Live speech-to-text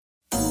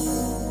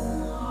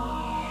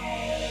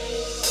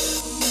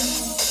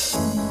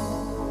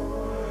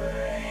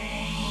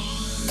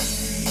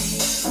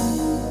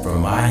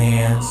my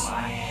hands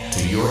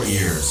to your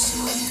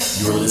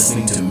ears. You're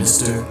listening to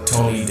Mr.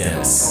 Tony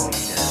Dennis.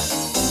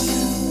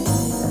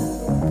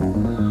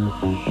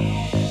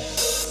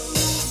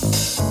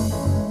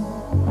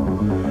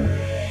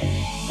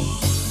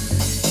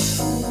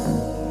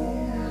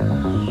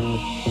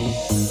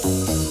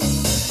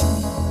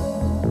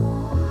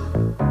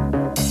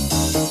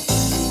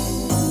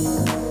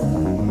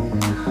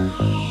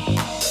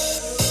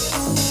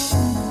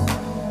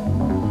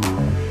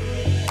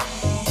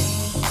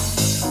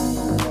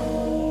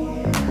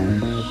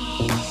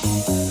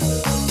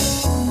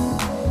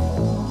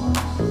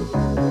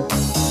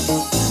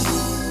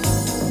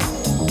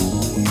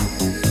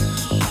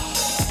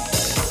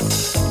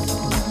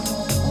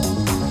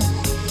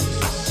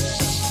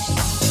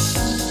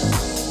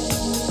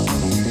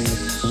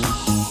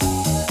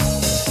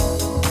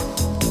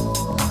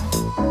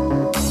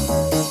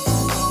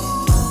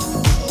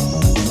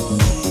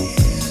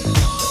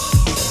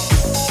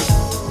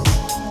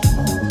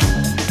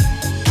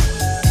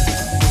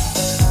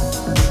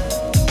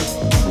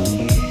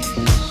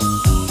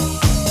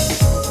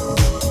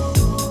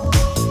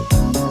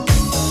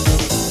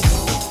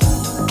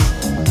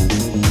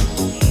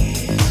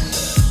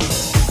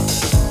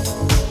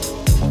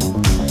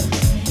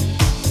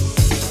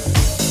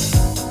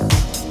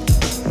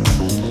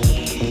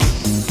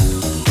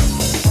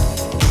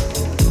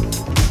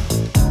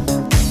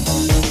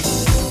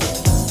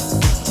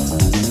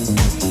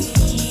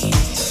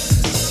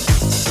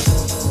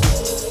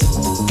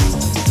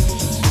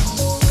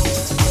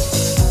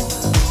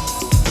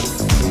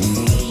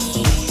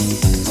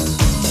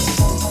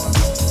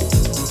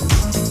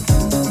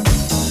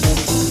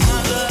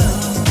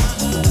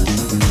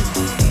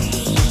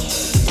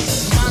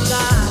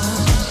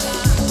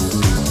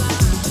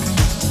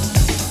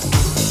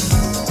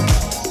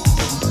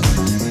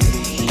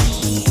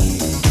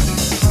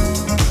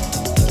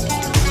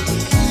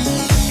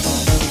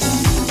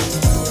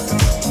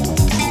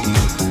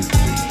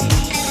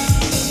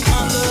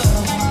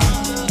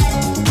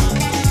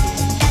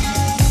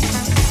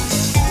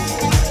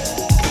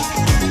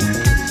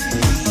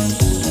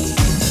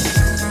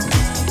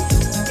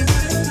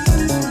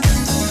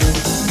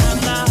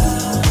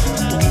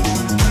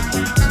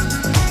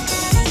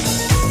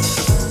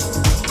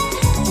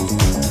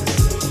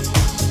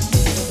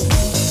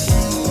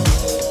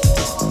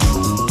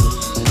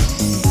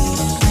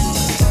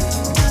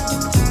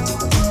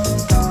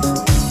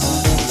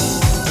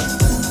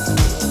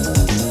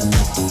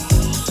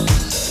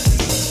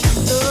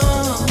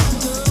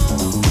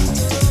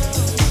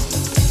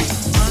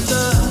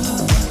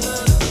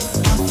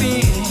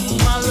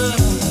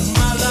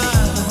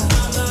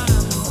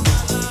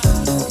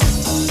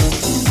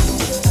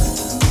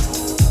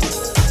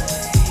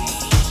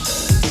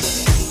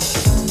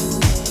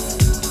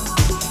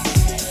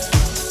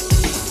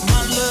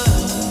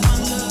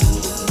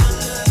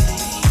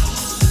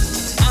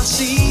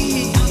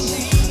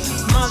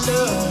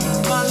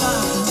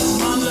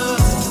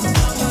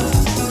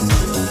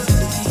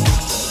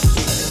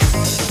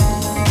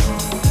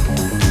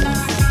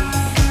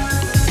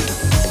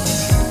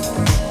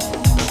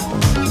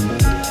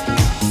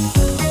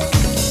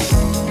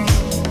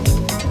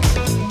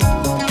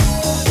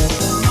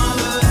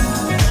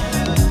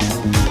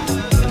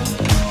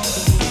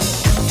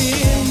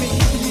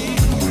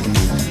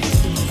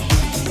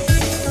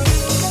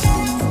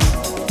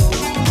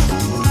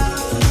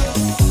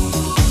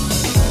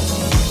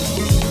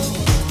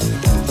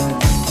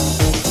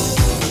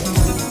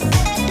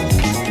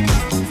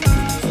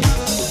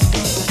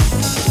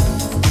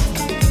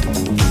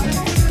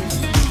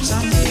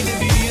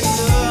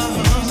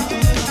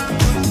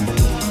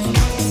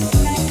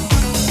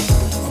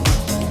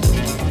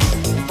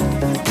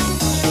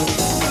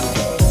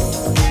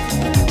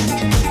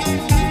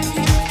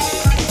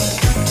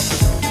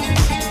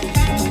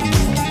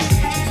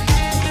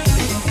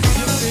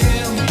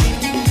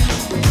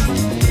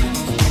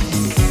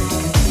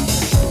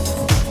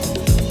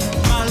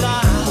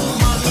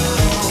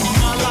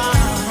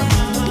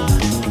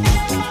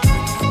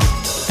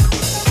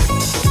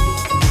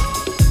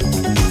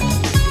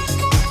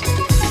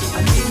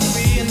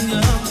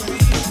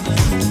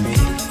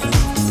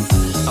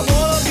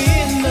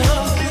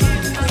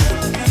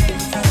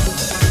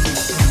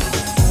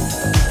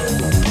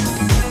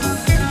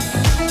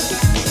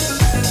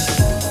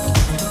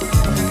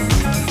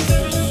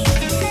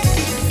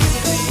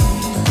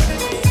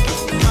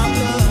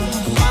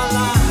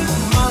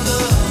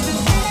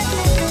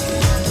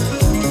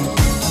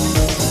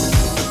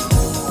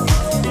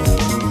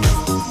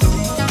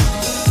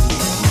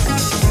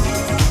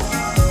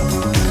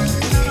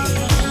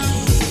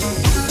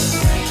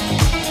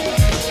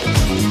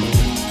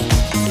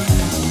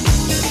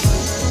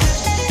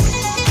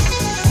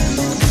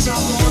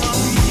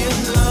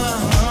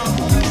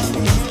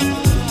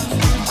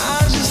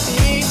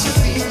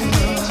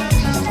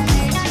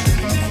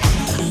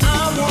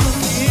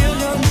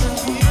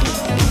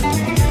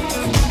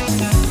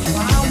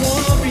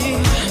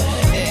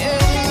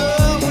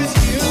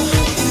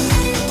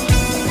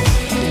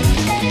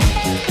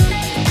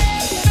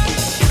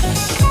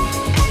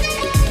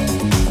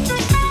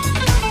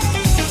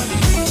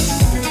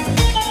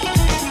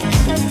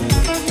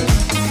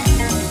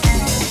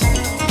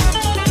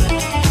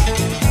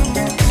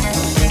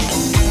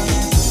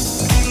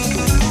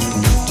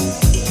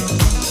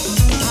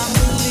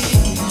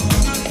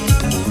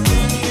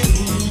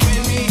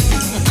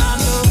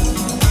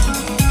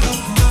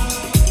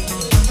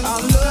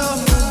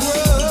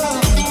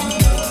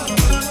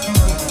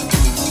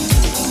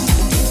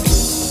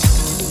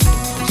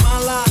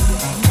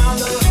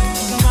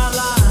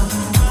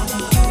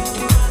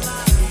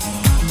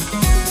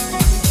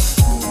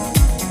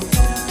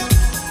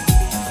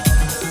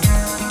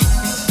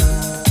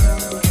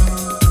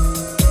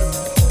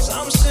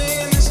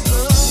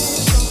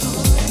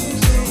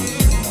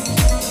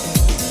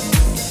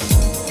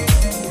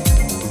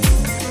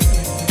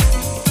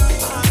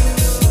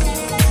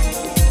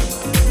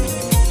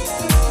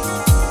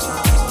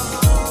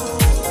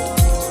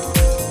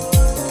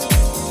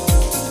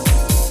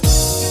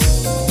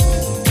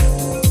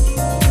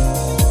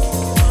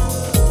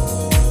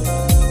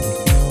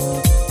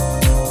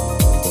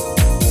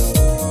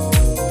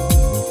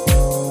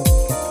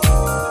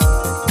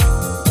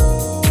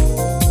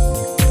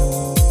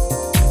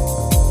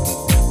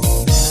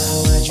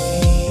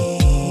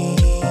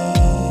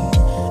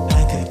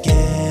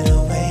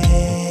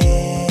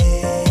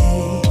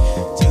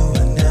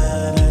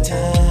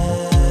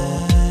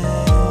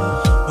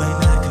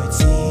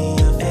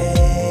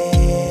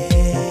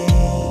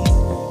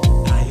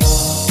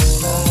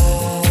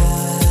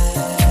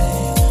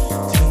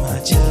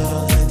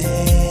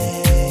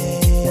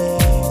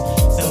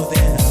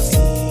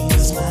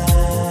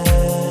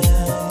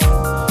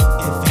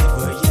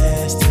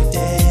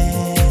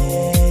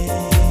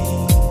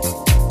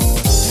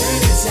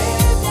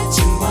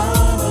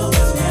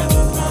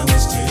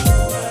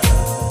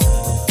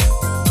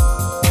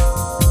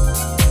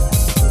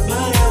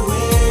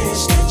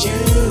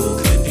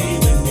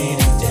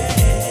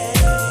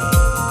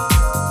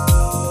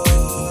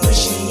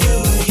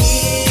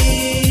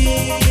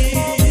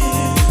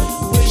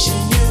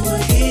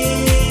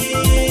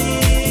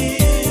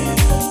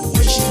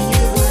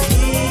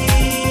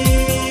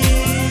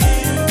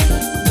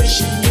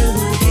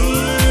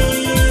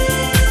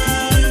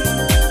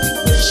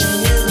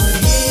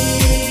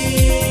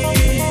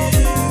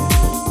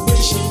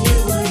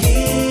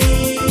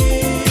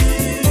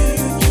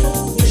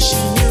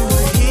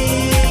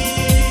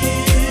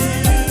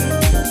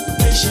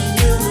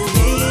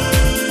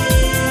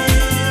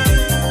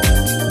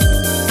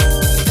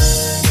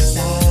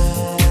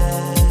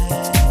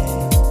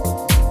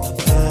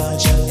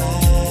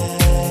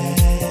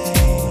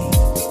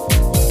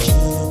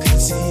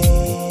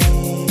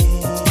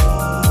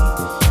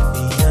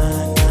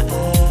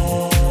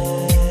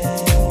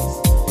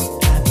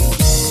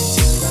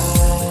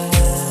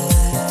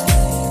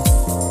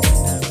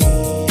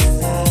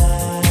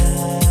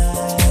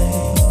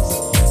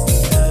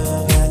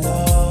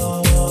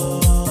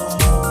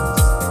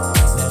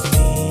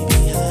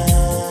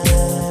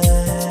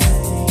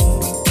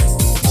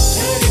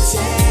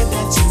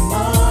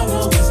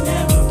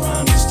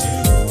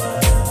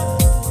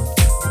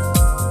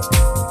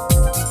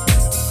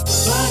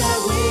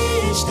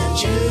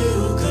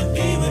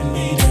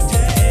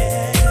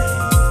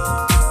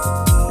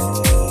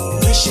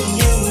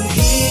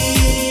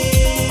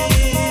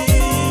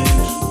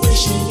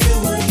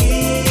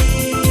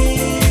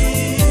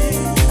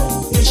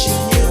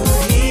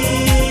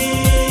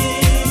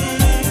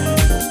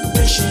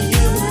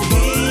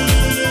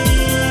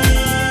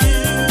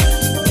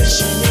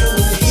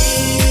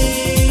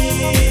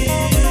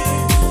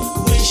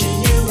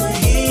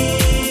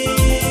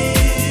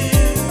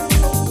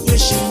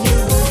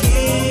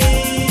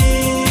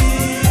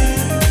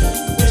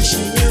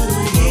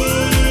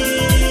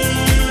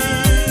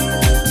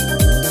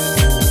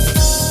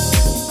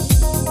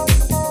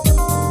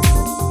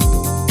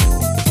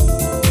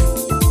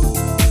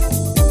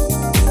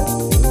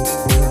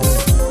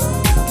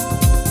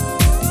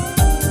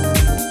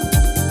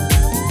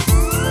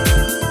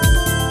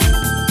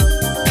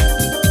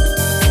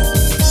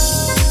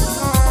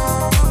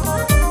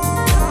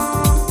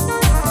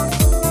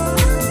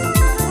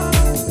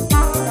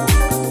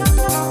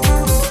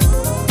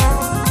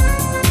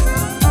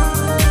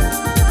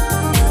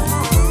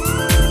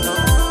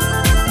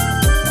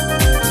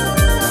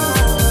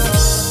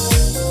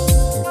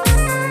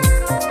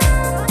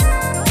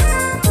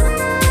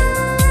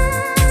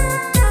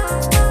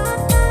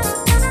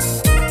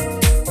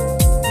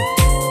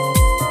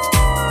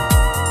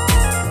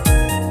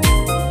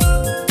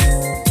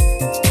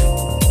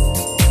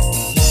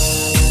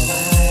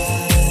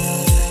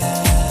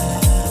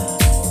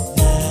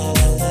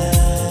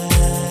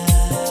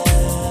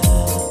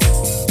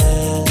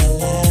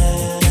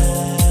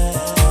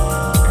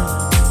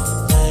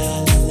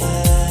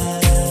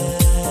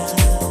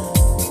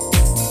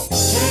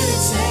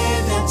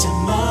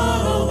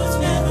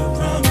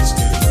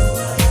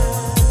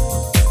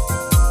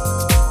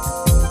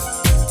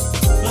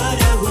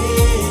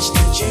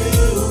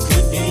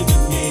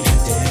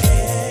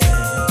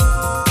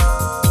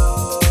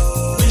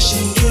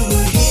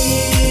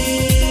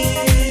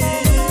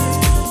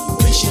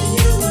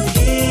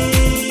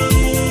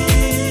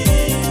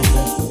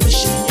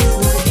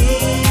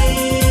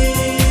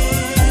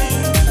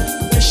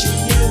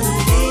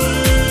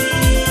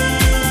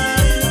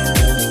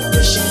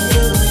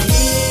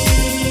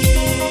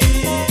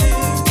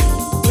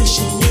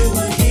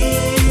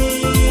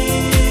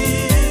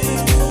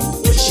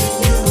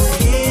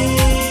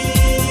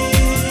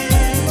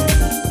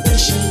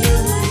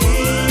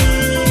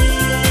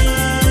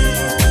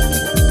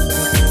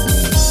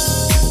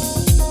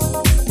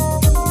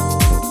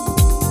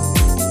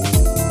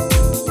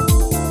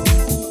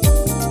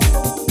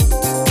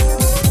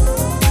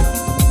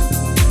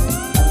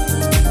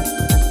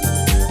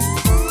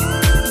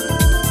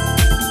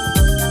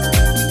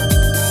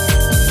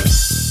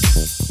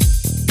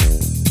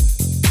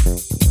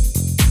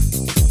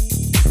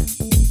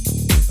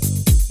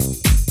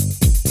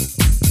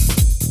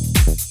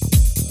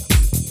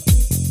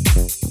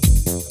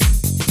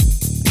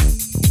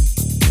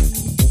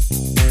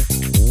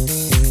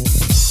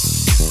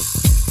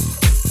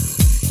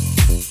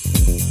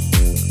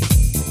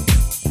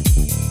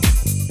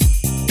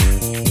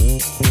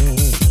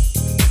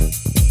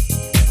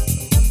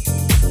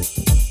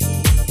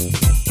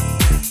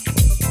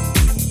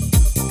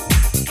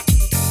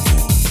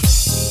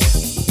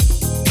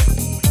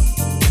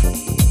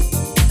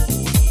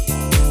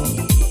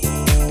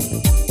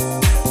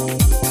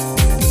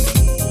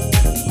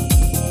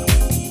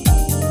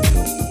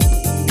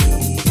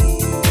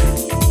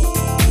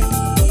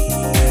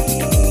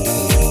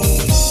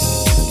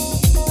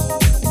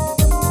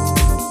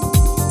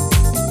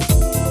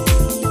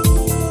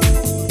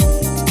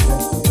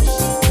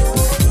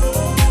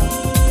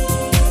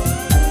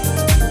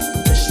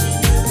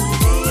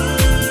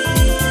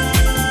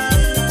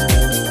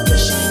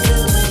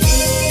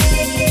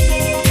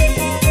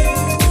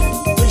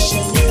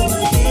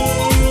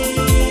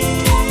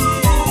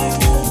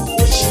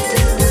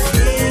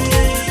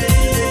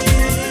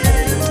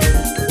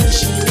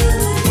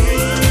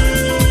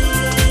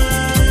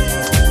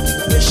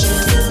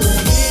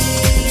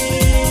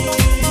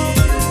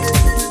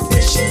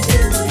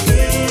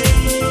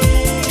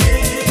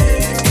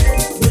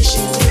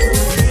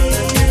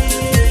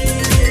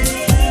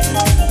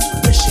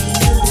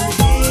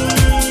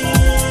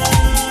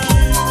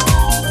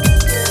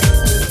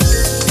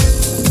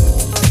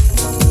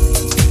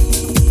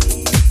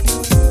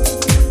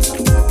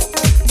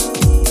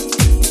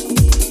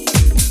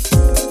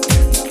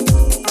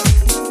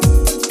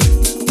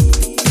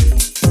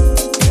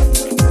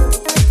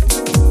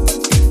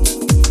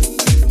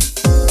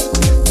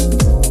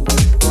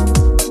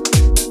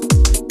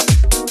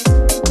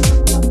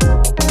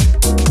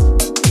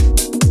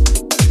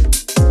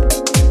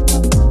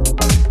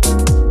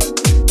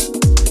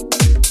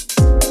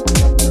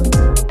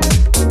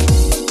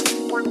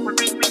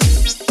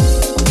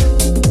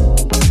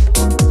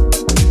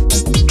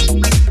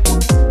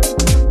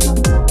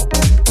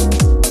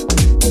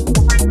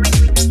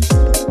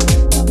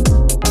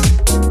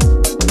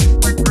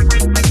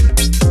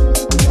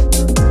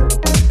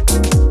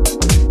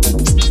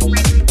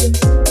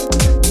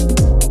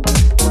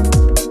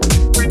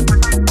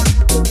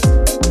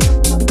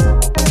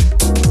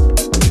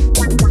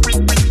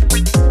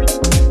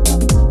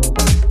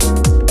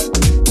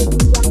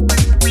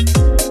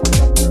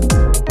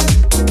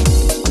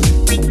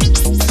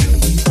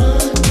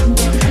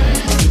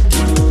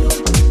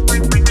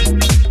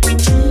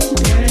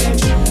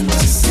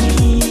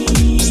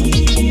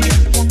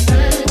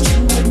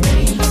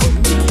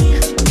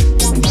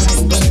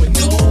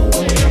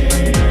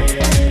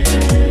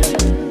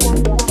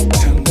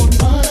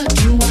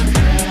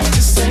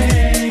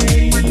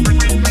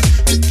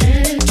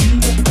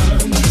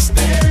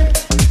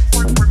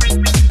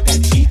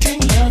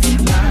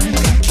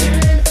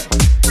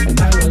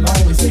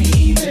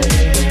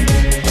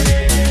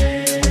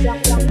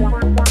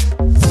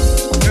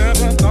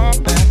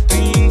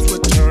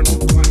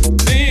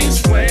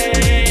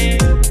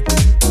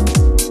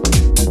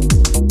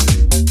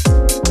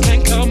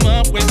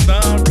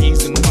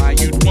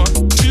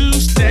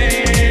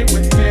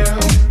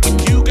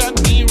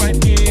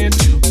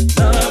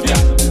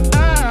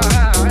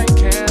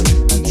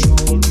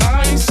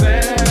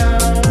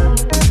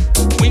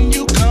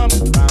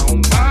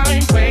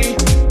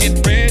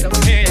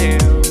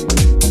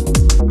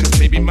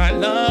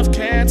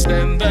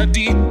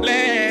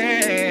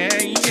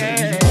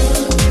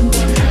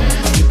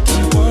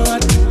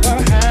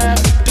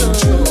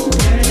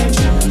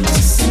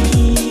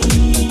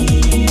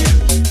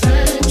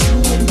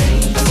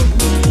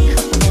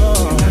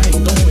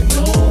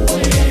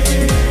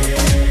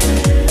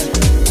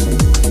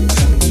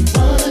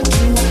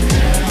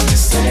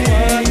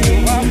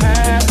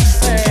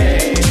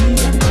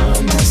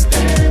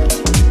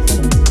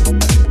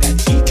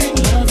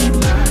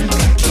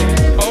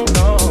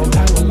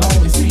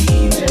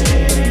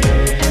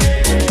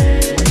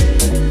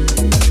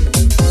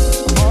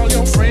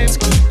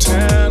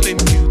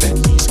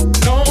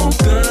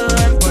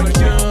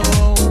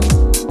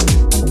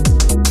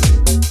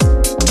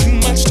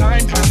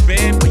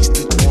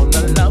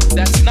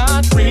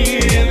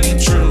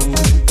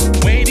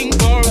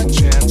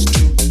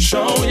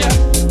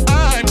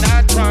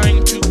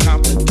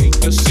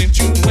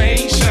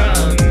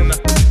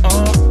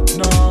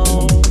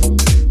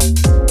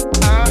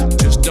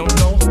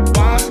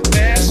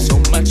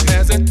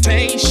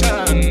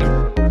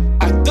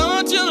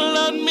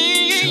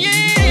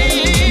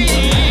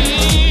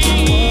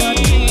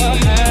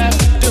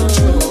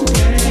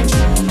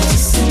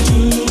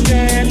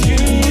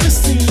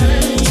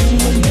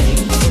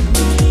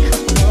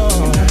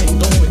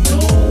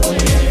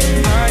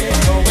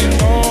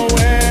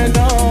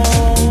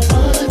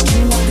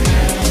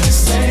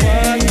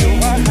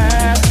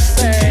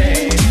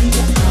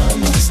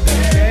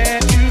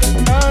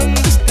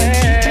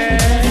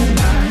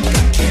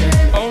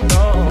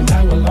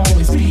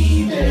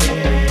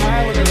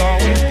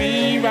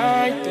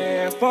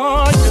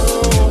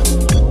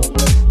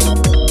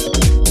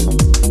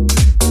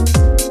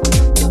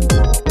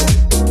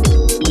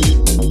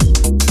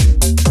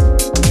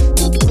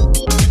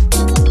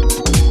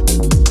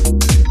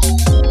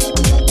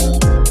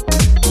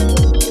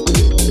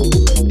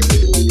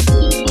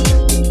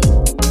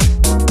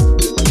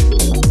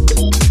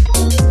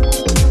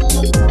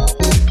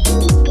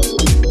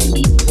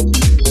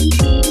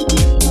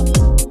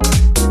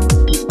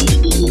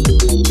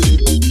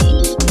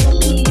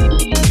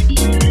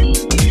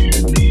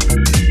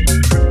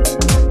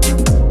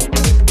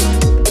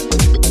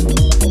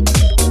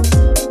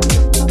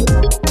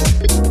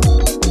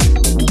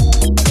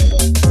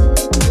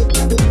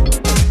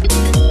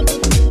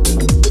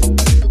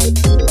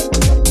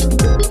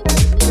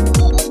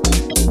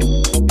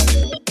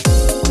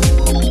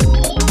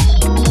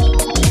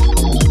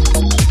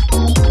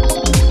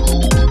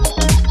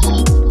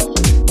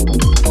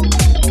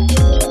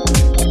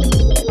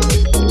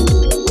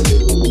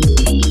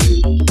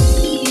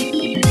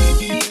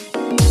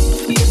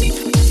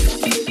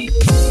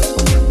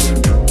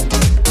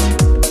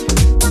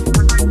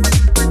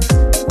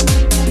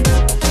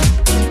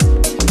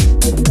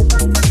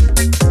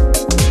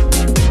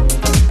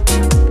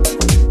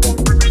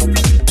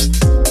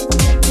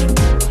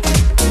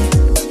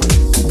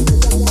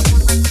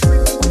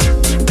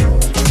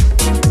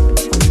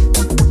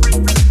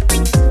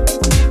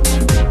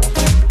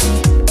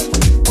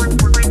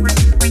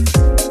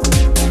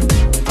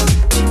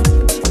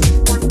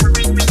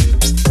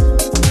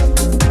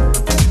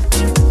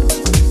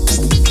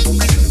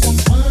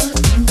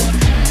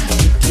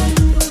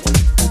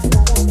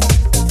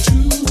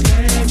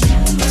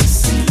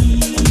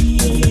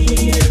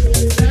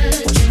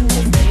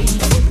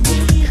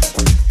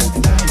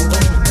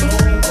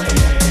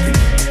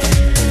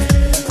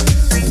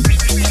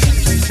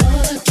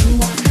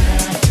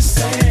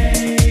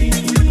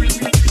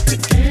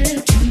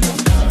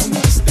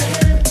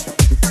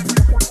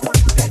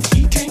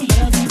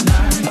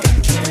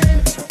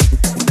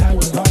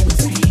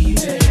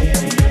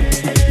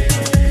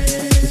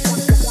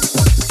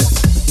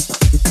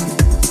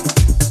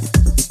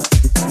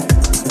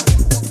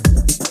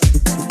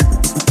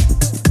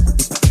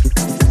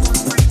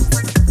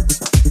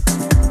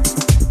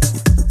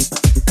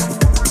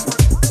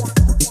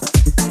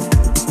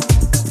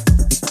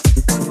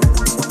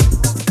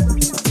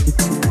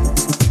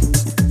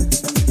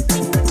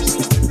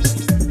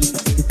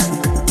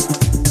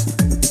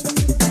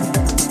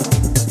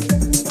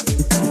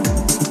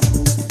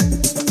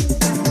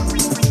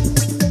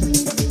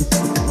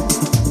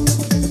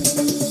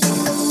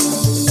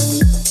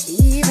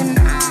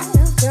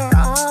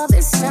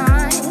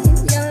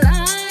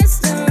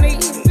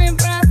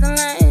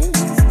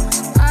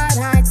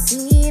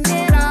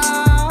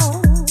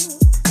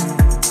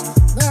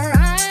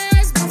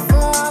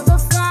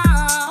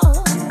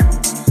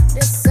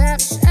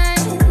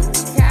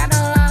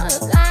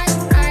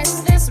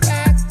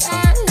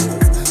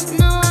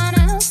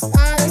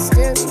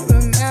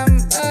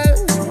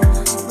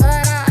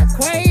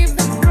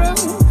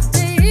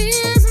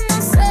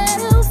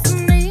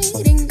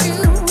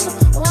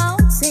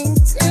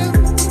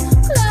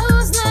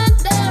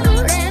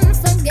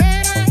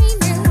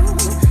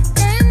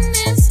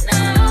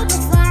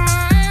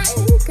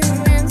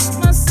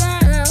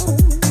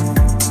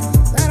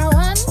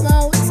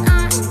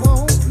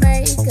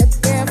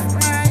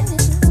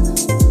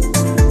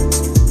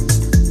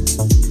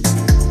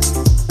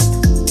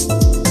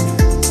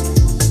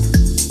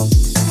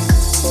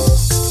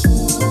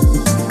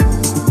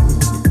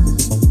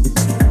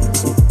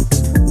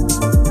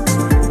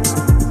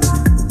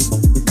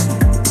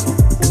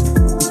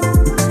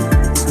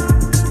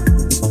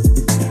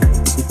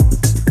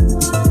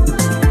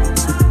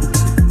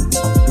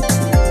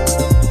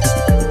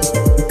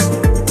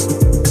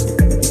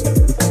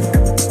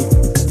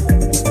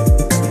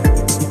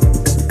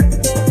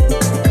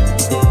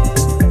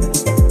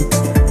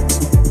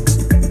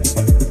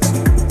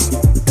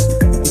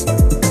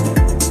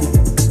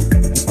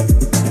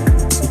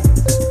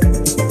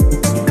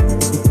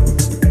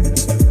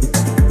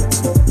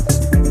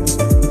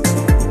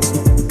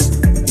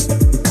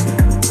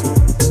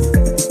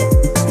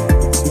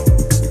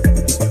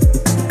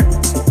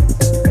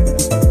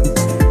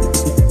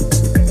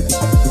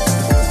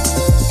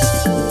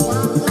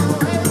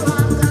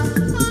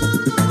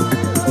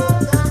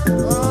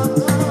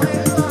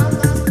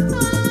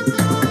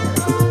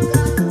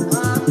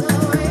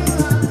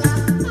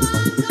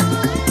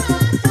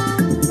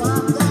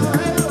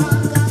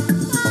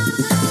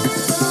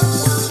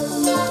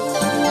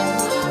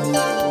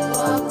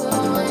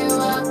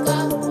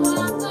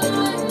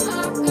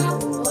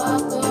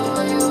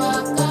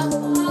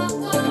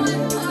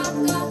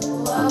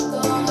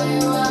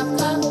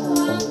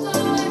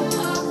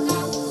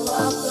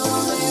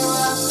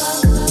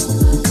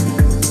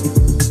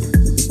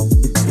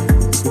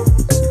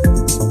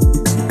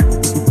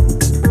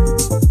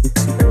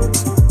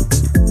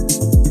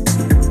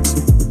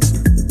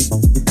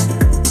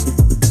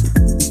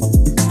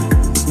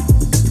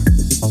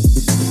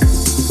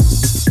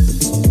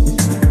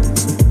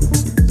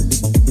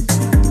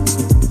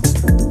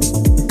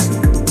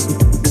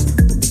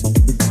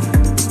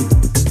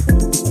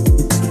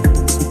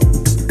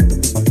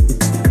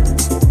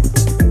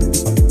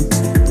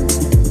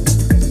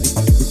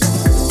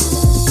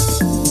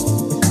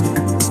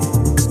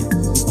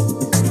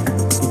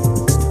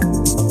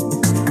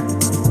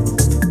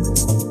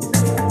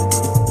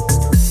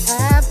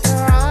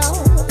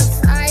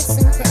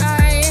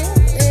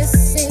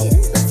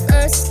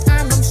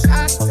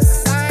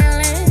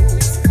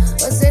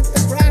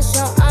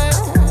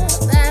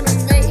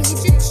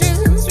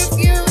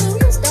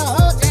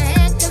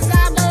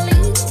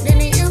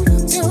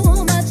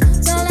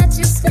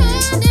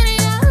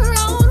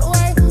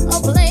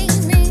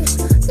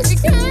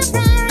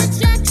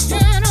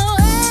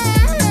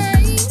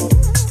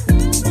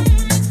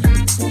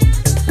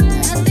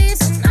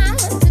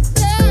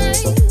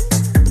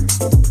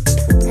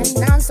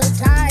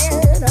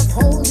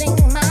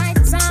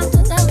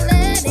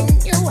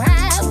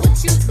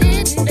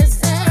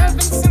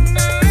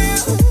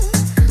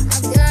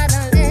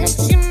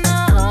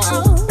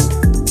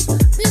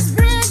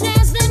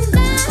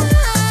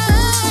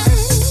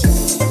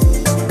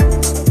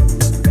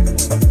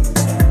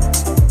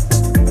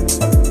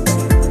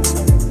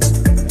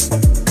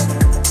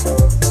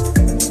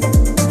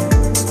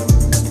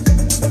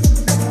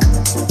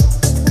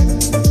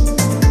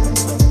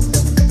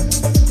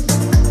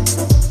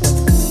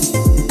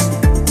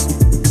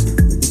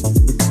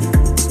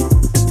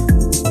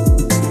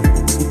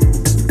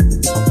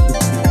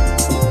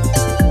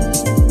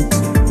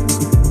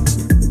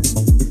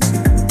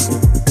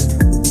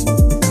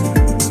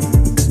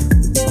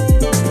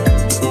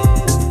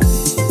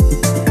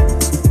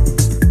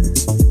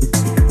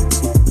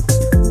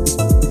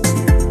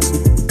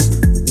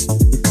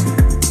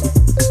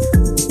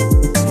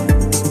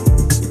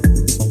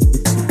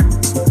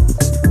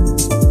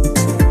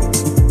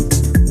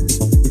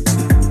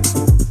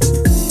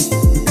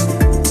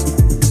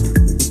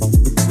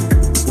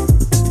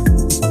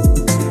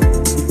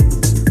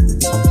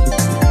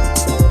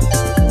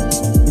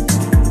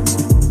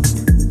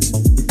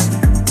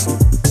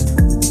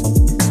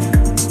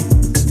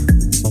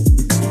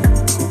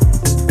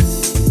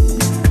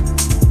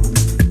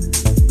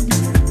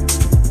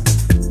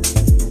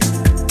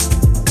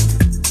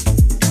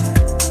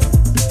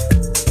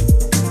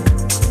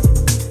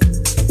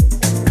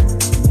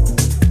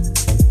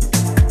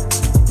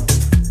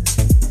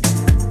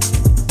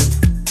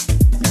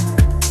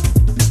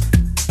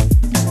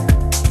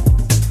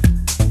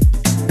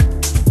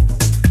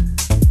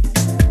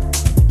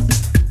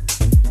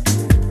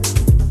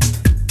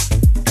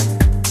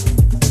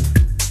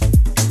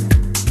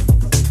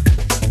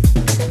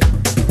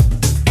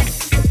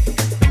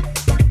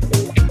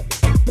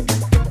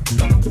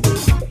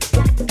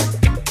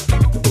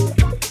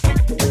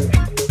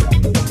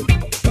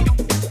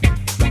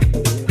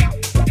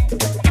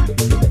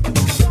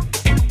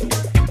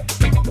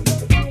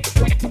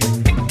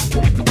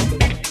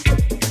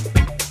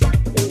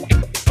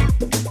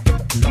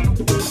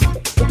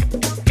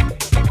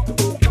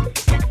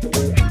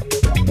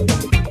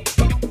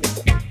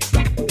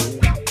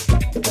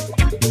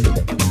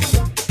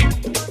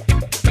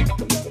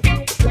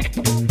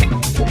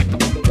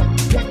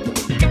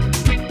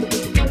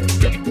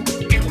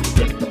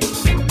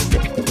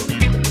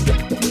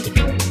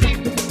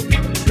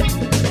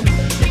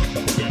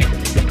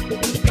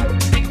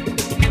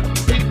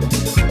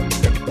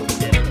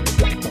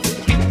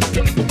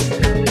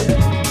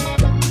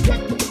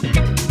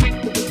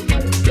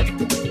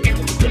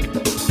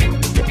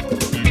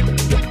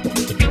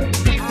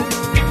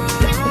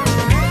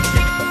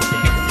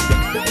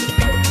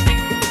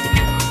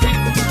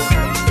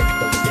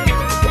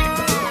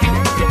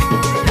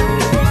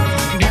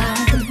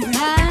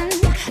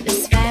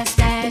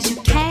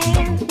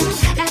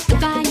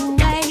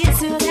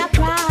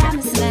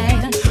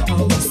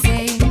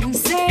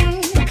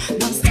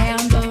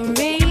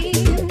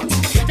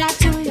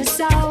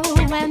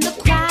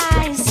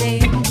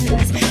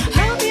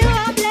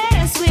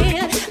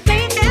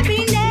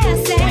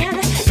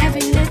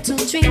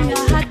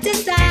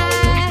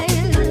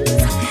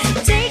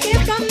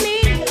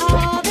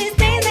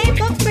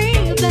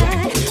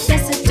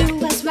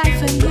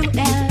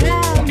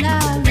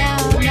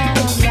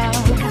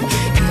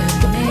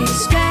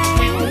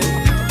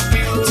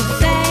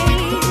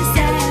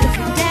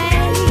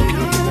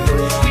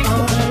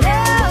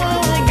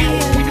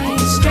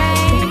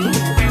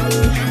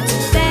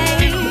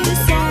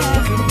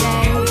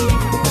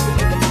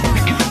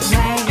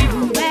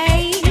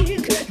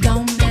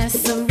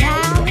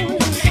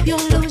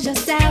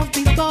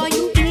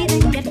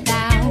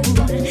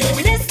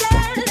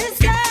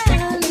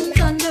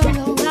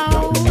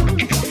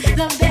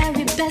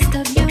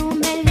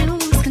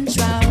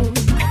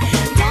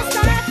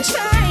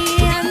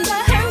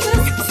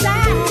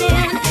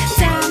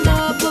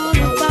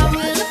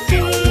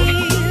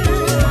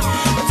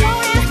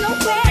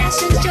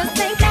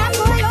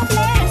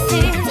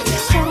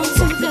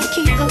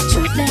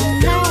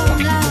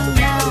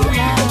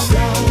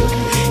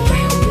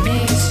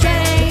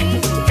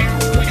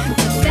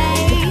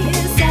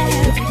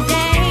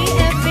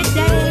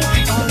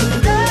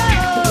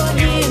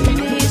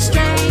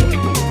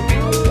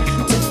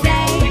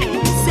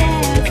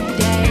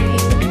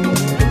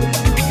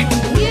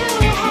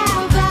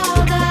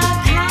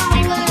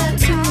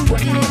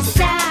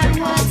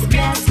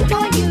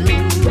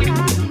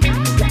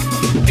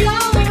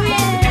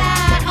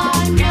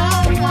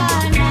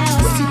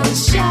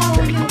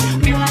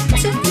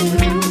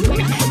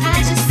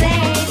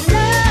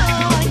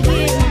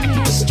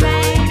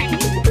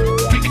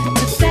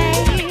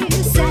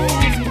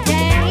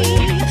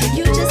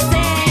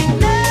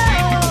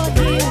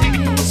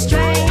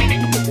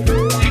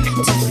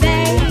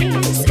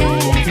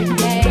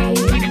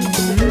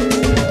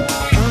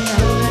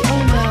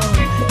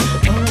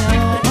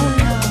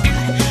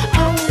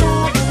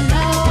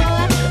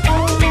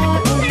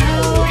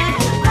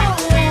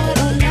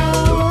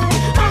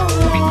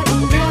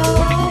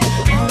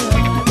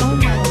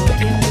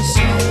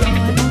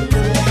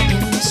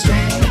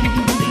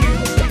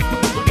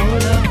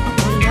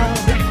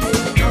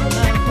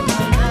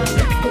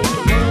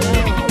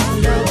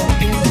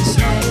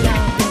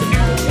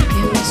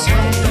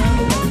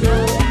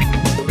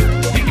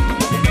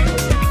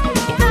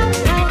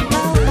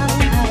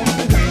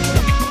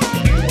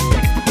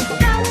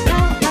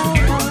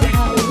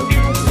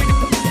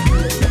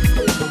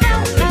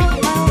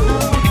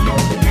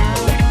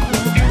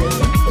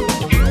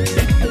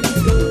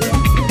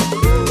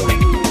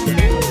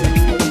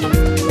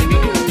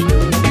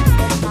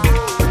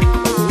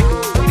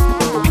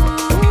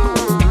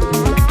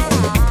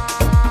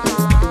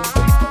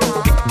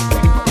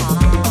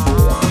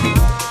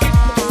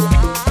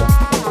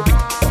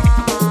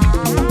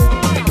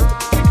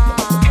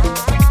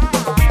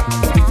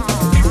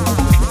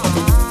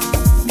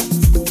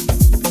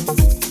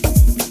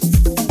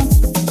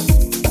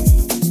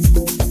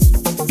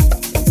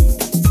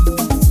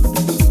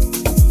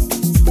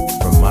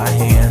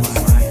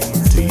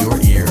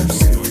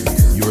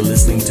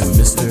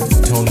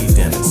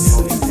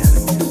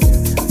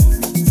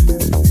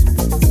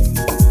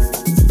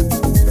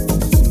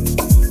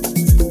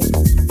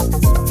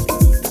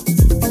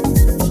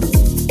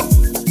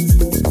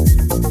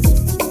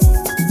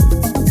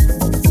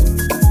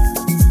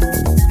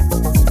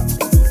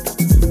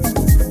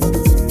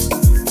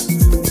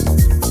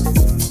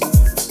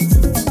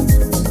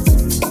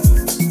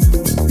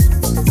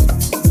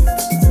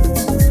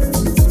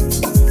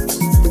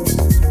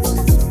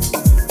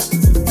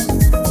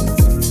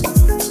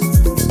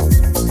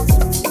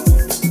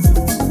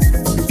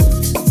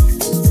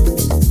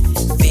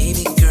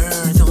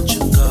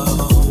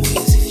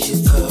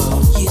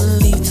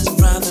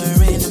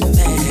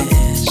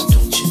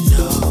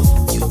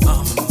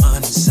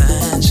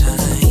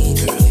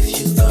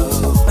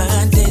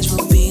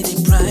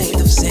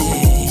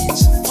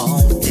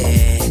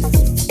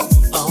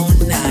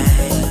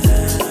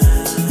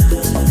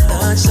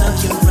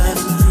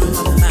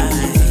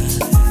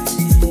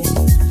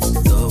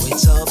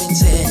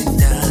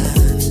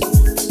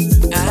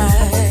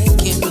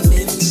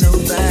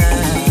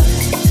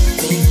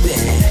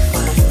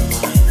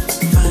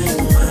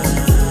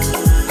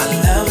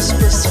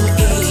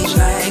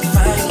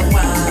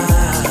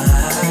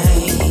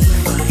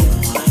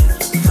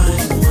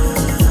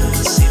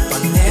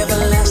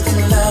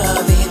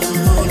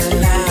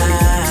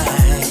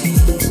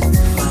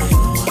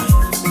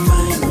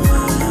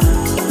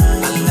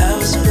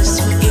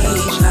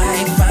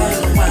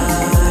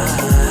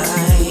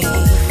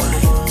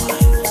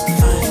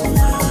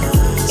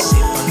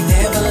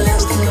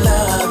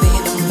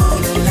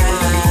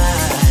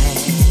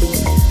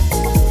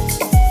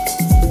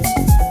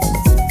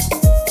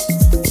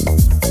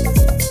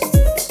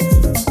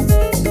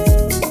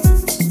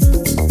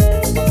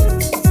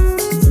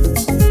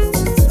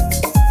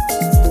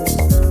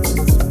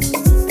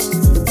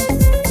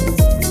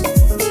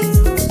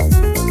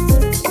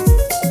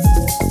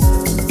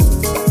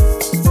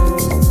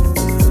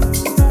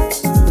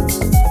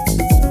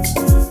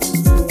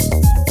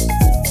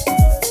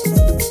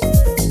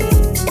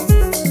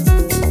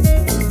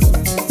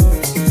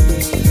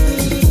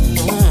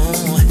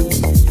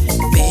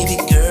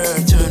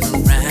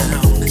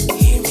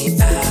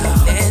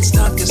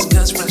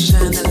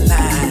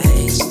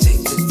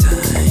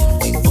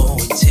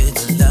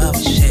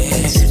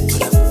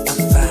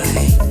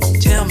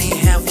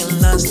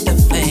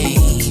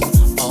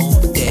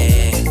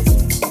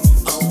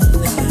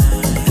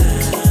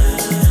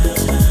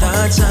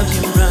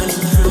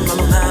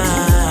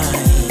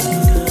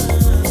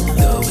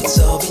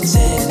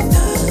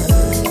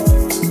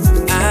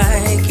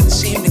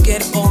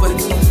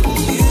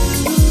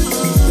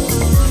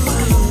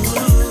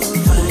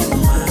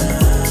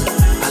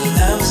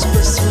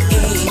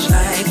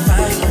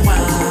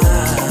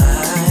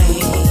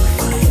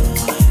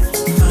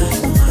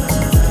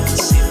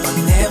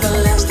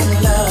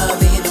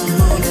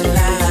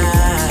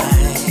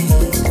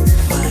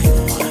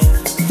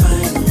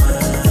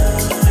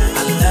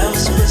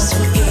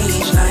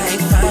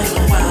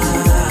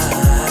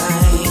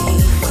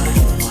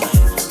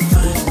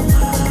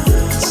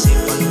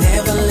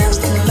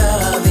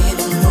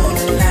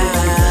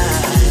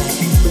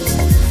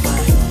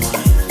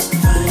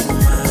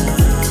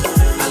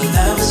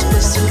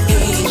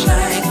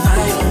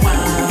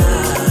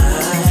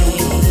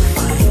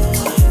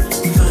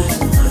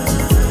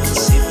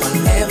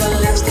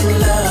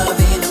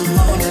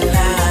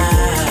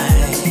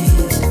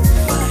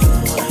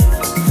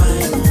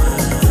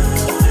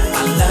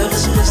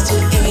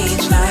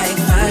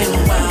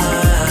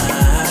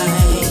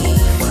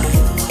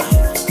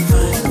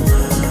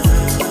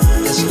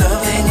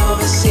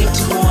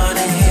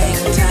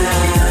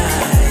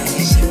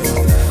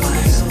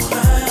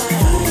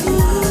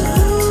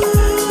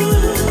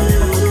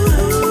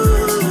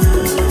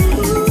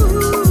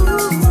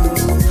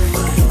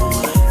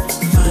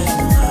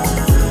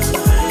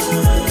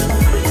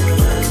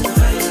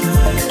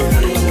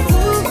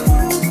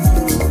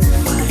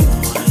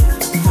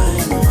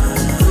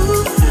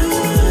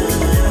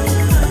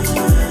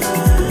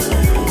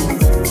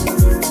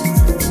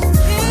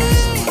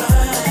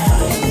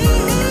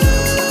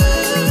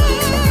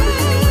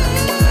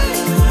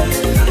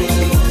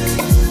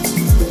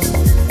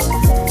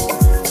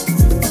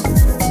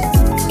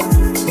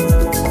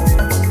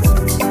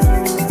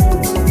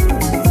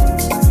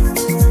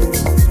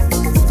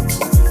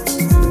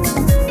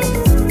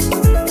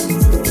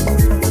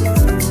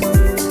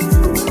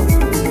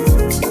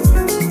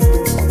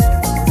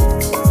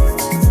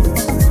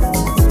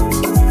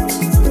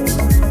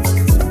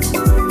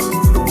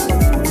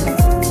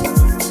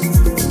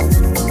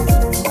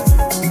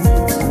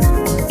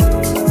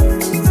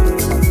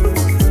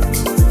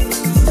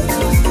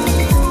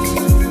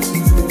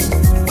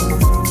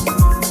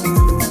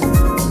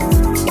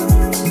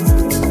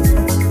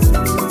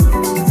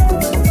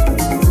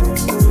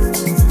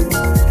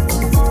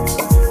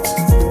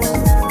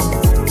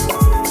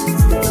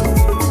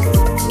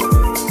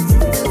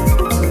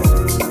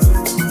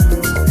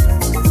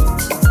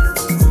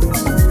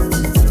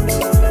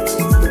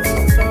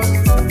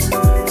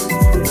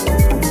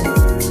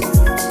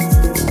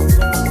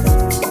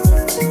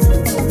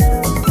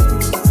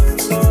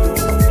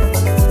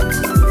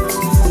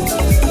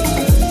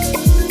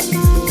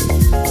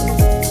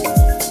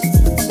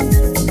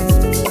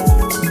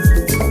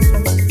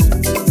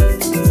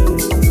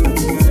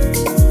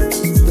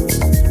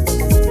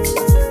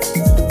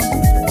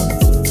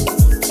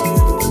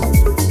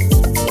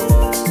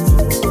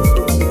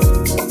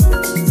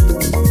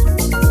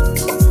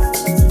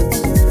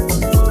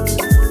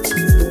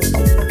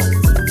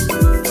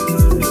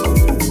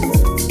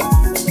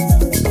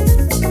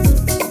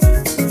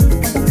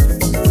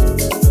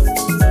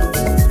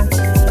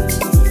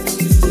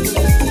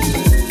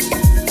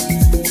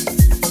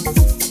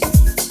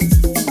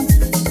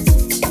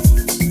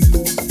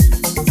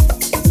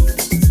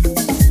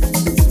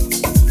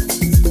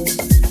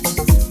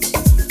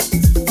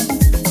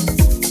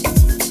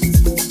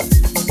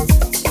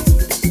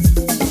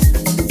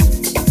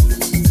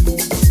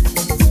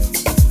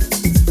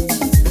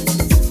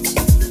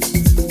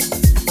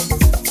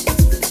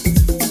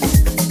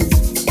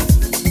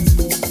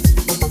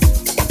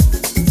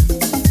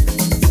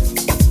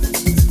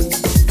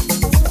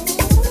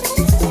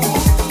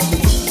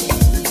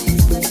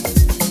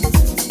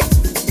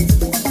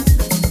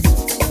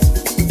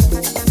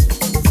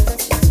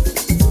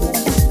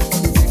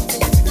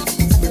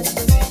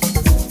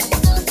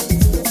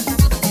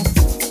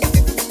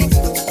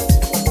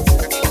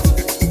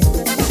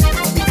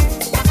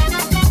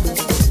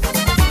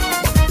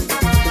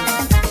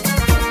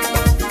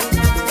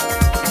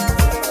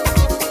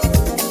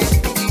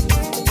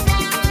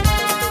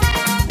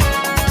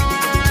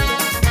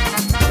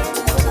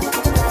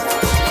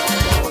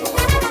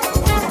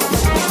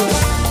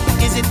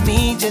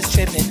 is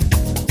tripping,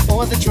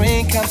 or the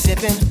drink I'm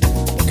sipping.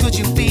 Could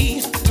you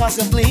be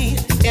possibly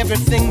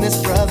everything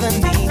this brother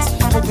needs?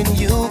 Hoping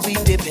you'll be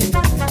dipping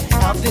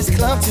out this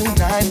club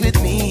tonight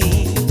with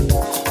me.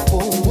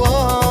 Oh,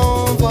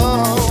 whoa,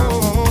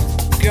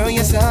 whoa. Girl,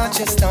 you're such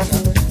a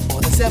stunner.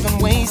 More than 7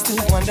 ways to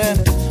wonder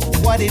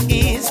what it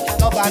is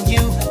about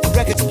you. The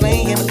record's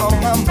playing on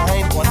my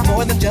mind. Want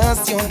more than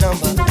just your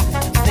number.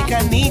 I think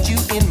I need you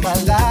in my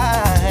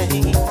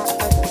life.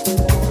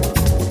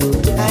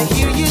 I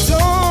hear you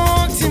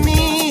talk to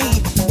me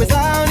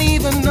without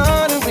even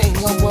uttering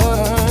a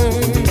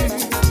word.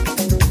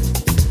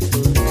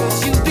 'Cause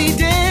you be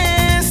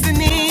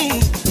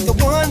destiny, the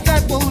one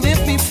that will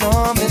lift me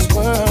from this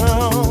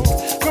world,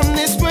 from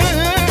this world.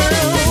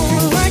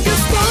 You're like a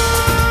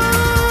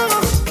star,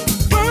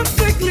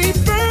 perfectly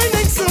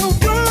burning so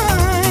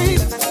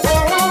bright.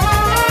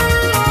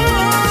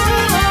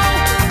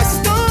 A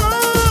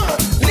star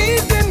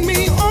leading me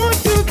on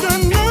through the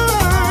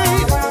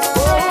night.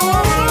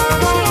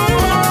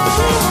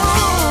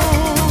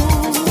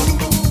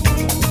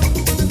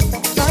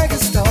 Like a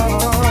star.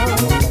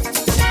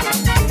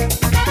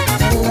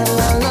 La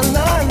la la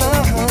la la.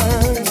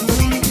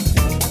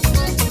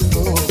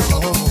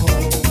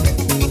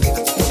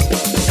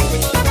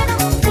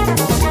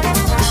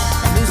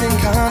 I'm losing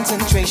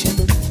concentration,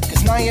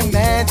 'cause my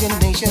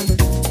imagination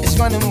is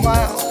running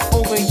wild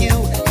over you.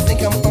 I think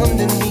I'm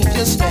underneath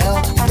your spell.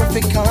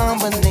 Perfect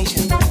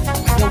combination.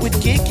 I know we'd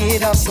kick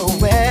it off so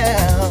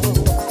well.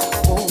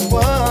 Oh,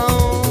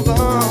 whoa,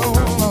 whoa,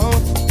 whoa.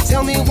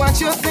 Tell me what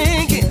you're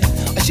thinking,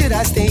 or should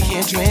I stay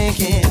here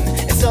drinking?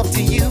 It's up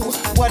to you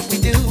what we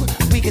do.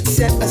 We could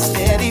set a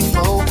steady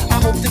flow. I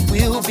hope that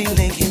we'll be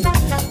linking.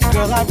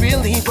 Girl, I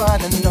really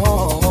wanna know.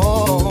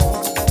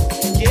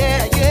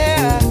 Yeah,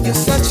 yeah,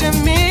 you're such a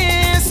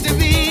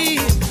mystery.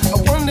 I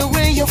wonder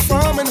where you're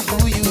from and who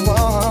you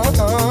are.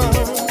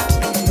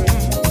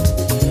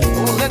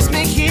 Well, let's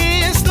make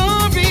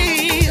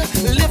history.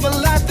 Live a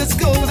life that's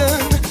golden.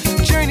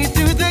 Journey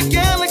through the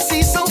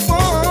galaxy so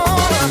far.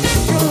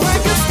 You're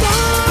like a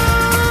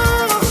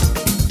star,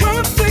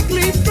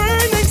 perfectly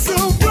burning so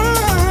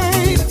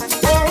bright.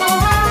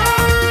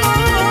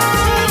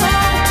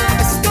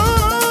 A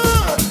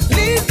star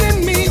leading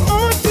me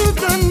on through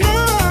the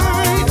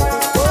night.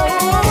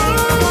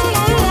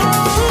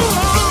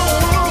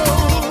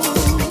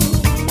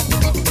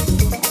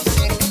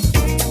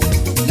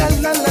 La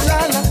la la la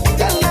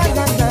la, la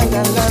la la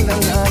la la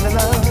la la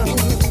la.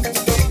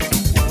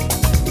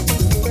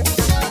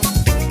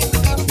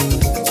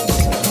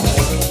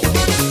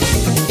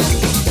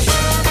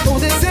 Oh,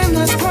 there's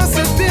endless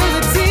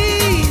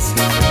possibilities.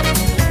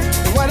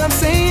 What I'm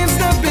saying's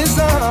not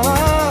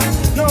bizarre.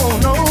 No,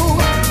 no,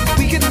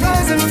 we could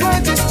rise and fly,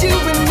 just you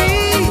and me.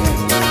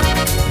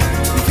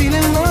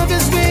 Feeling love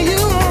is where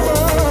you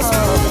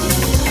are.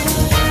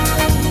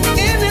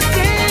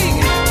 Anything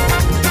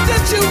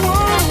that you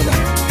want,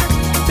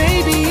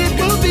 baby, it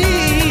will be.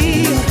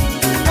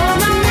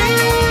 I'm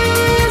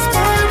amazed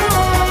by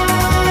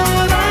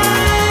what I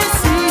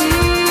see.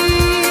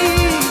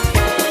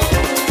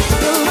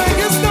 You're like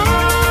a star.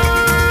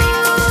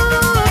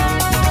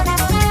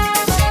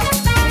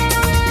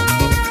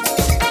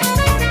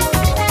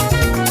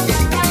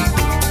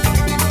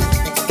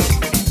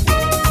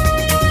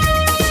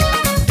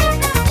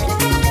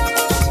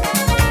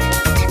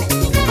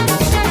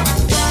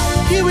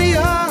 Here we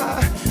are,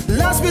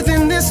 lost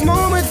within this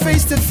moment,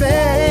 face to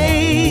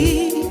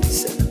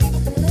face.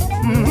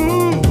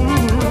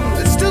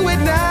 Let's do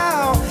it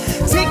now.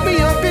 Take me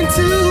up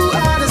into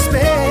outer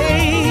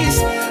space,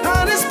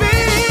 outer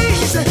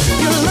space.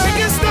 You're like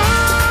a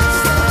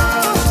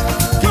star,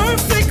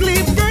 perfectly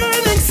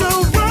burning so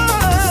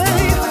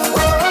bright.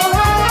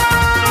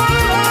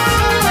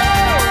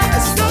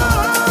 A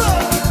star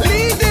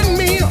leading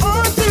me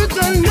on through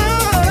the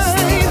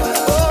night.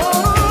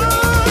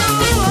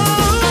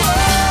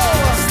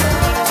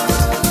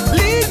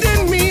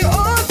 Leading me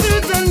on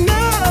through the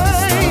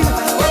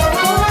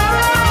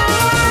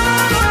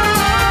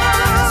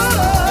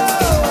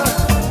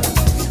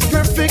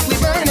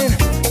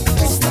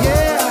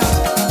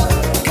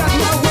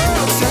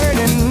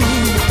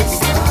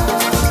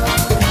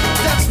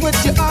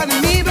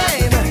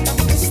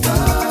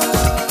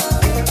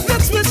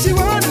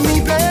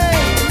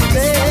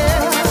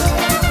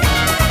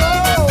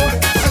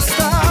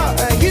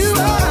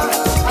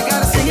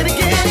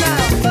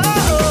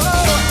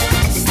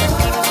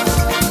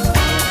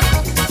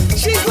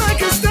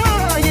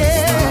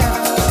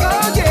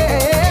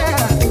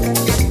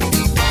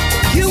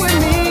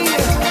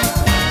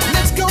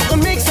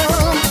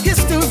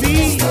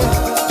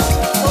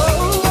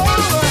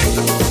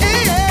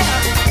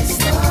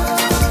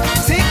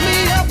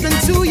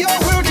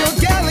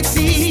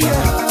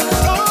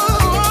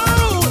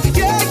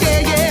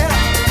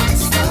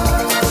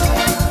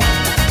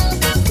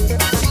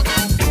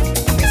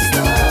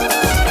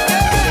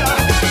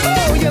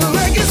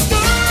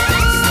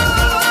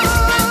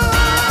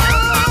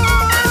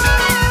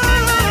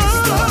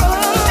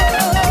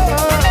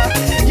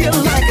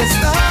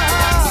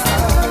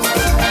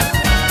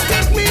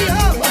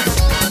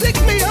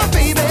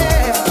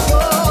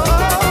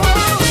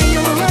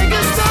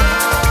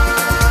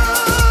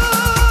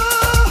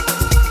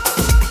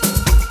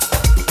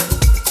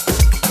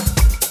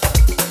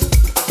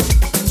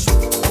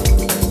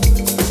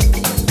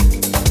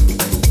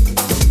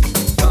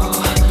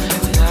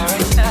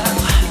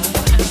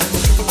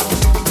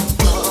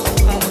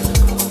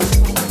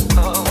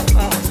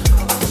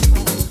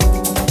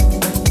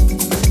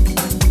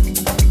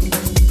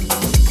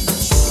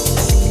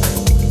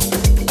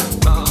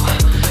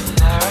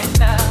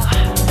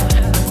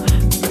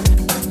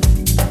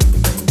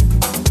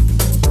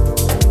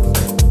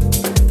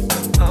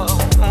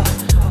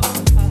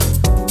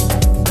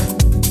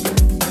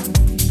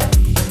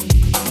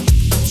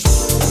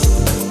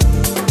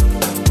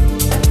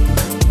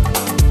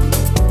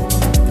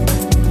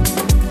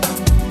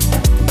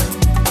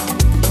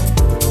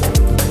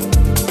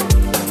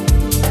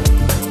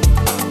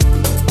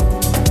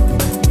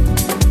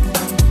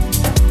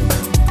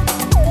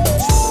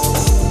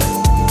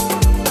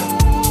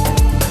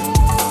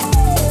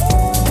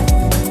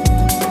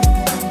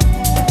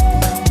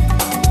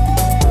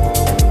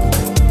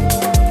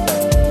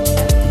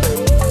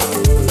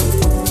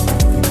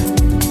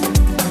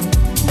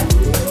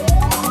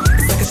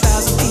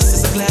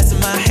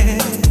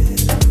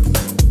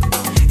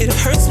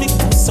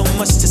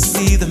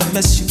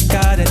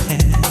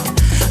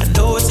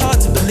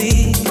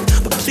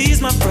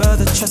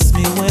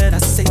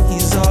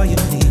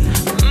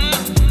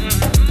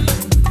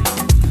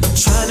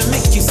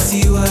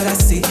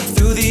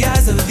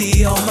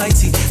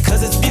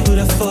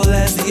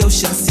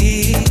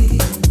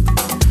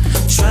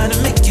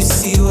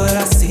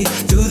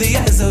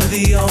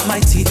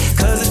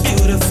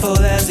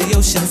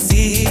ocean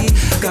sea.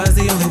 God's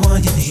the only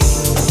one you need.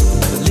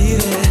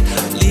 Believe it,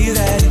 believe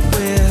that it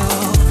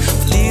will,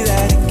 believe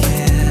that it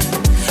can,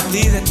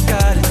 believe that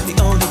God is the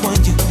only one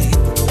you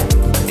need,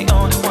 the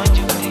only one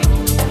you need.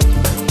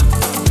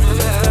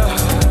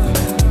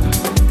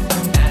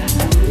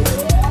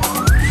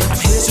 I'm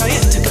here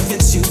trying to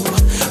convince you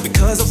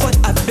because of what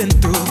I've been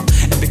through,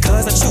 and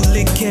because I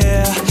truly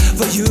care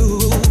for you.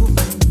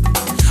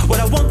 What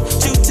I want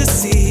you to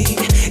see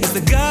is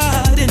the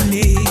God in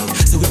me,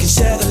 so we can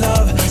share the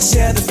love,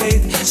 share the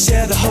faith,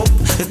 share the hope,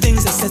 the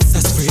things that sets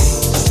us free.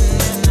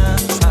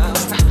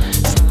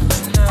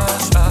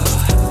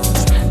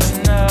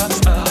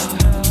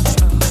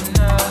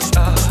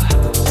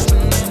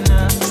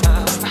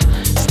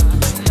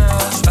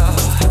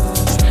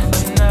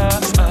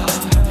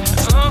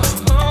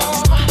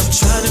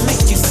 Trying to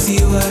make you see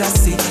what I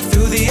see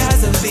through the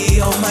eyes of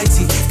the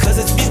Almighty, 'cause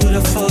it's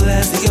beautiful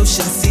as the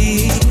ocean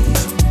sea.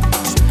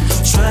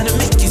 Trying to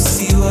make you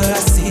see what I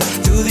see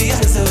through the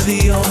eyes of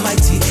the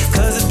Almighty,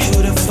 'cause it's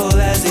beautiful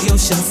as the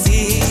ocean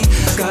sea.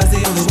 God's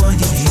the only one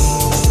you need.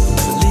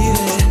 Believe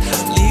it,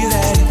 believe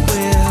that it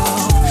will,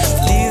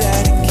 believe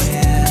that it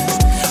can,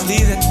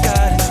 believe that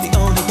God is the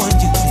only one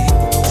you need.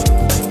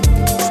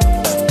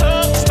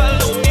 Come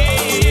follow me.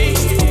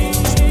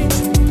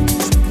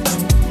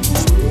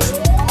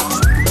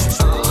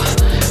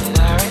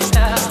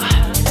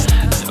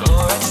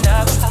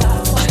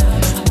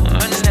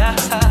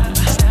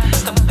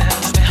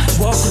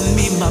 Walk with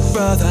me, my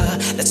brother.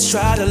 Let's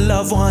try to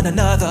love one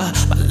another.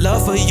 My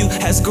love for you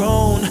has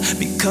grown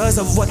because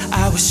of what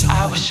I was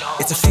shown.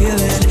 It's a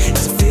feeling,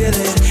 it's a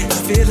feeling, it's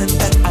a feeling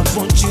that I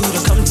want you to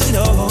come to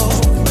know.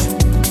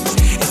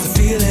 It's a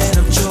feeling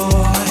of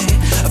joy,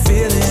 a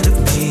feeling of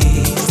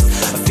peace,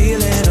 a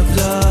feeling of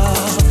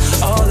love.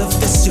 All of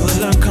this you'll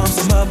learn comes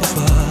from up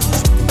above.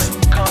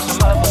 Comes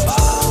from up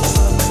above.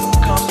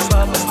 Comes from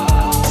up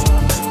above.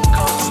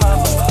 Comes from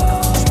up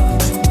above.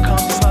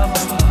 Comes from up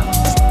above.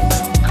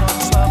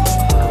 Comes from up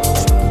above.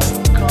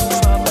 Comes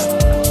from up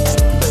above.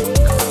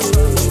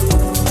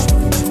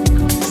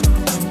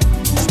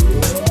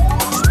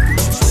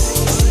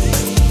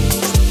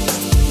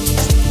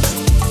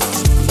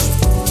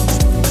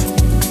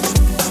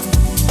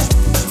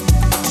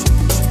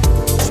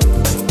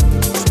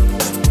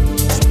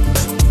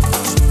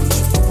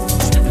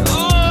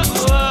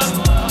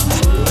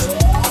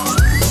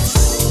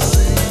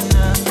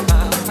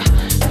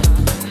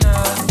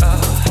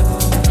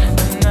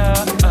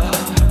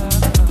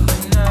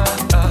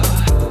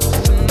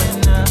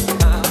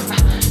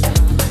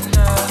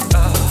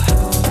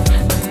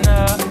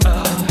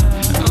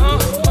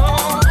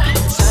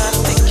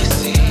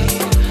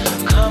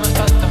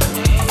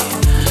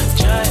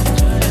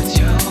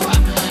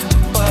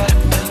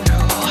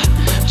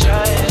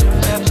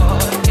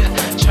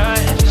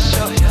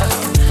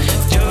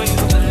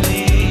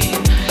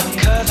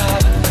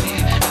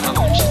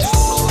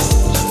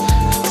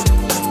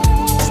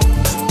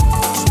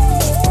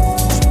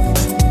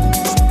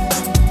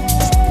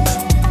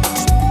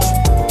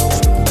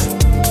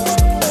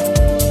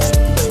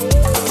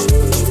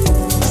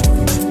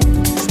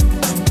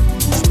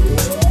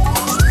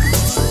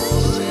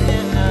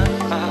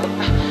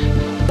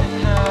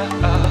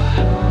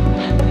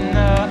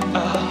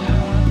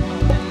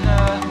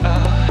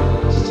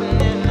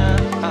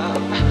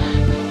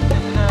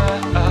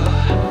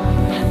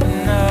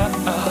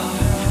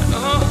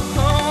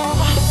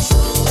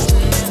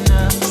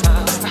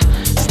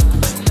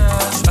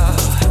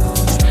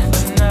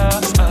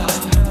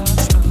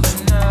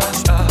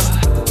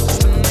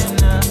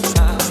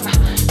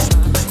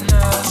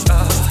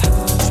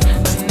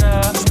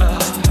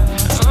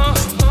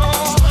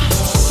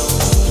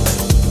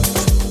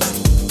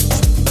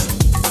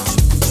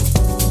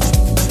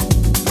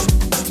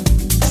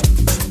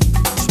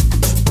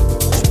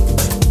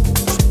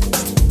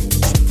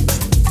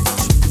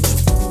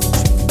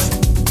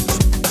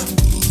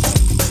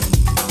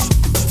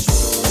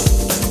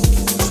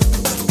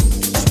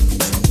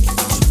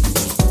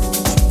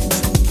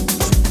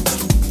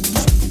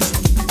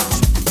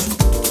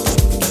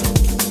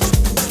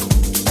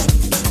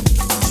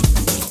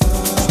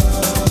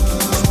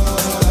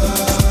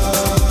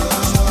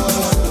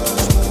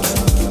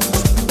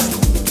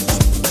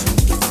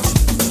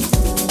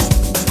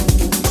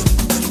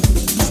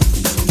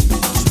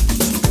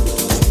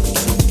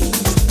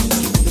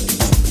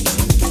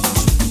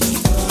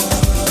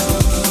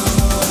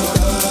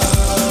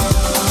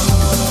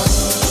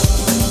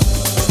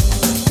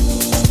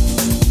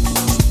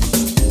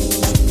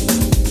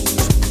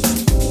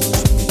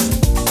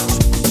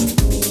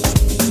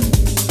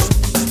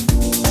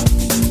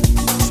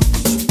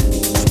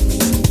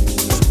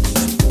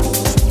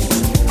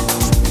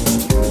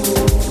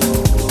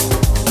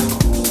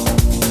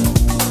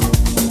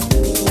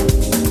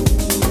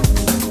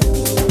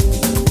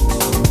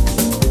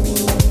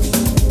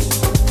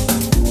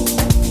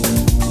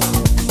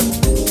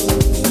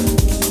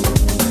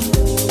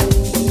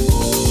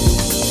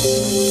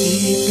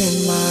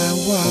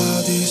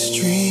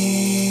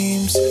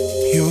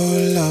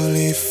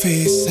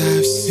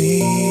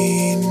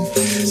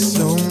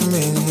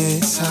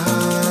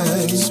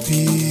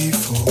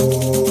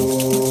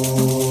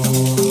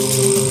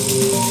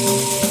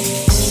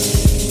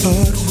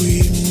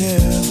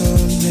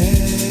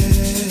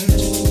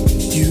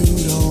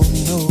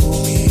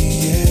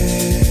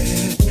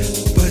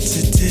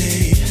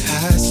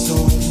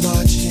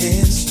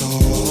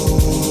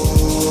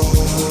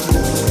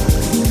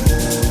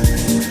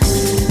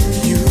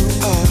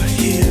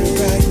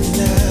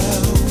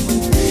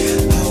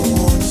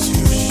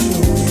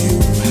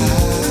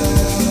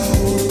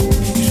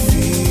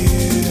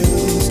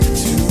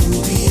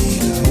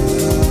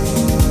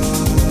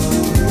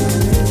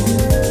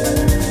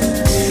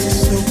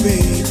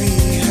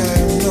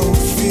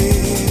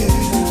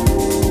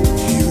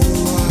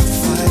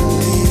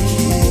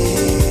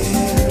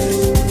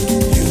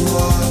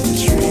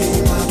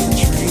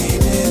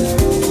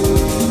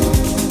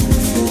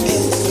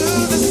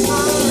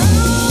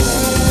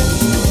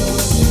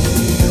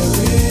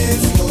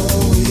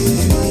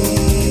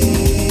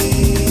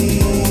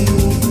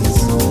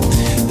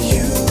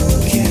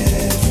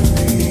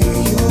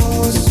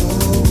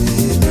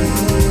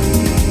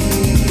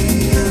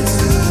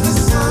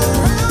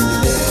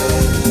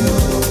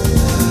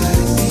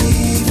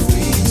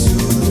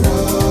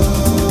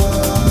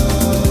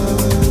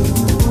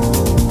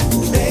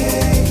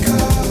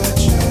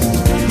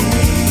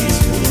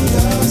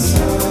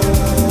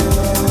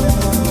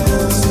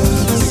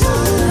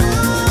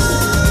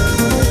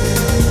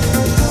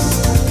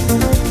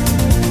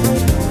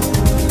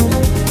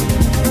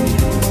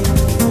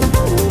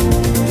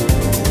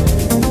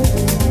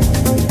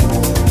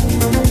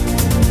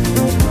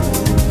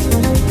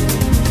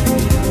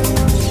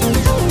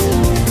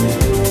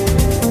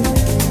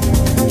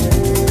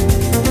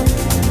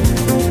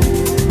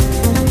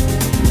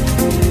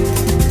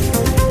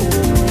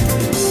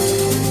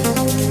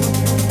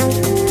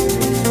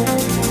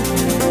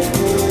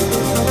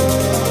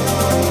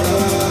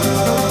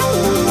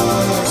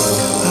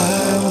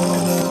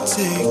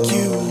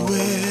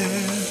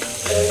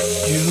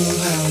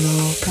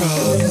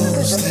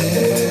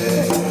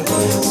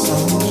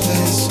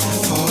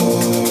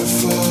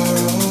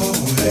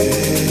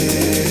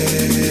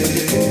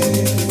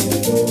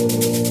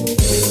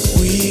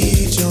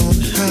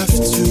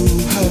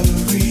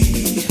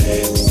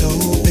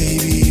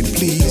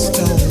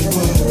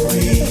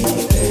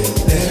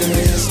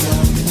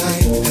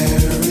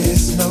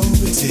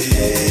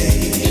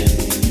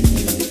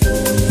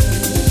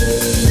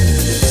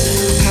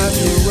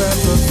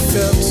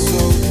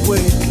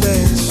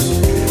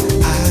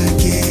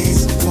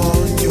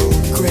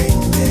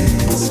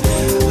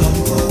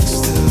 Amongst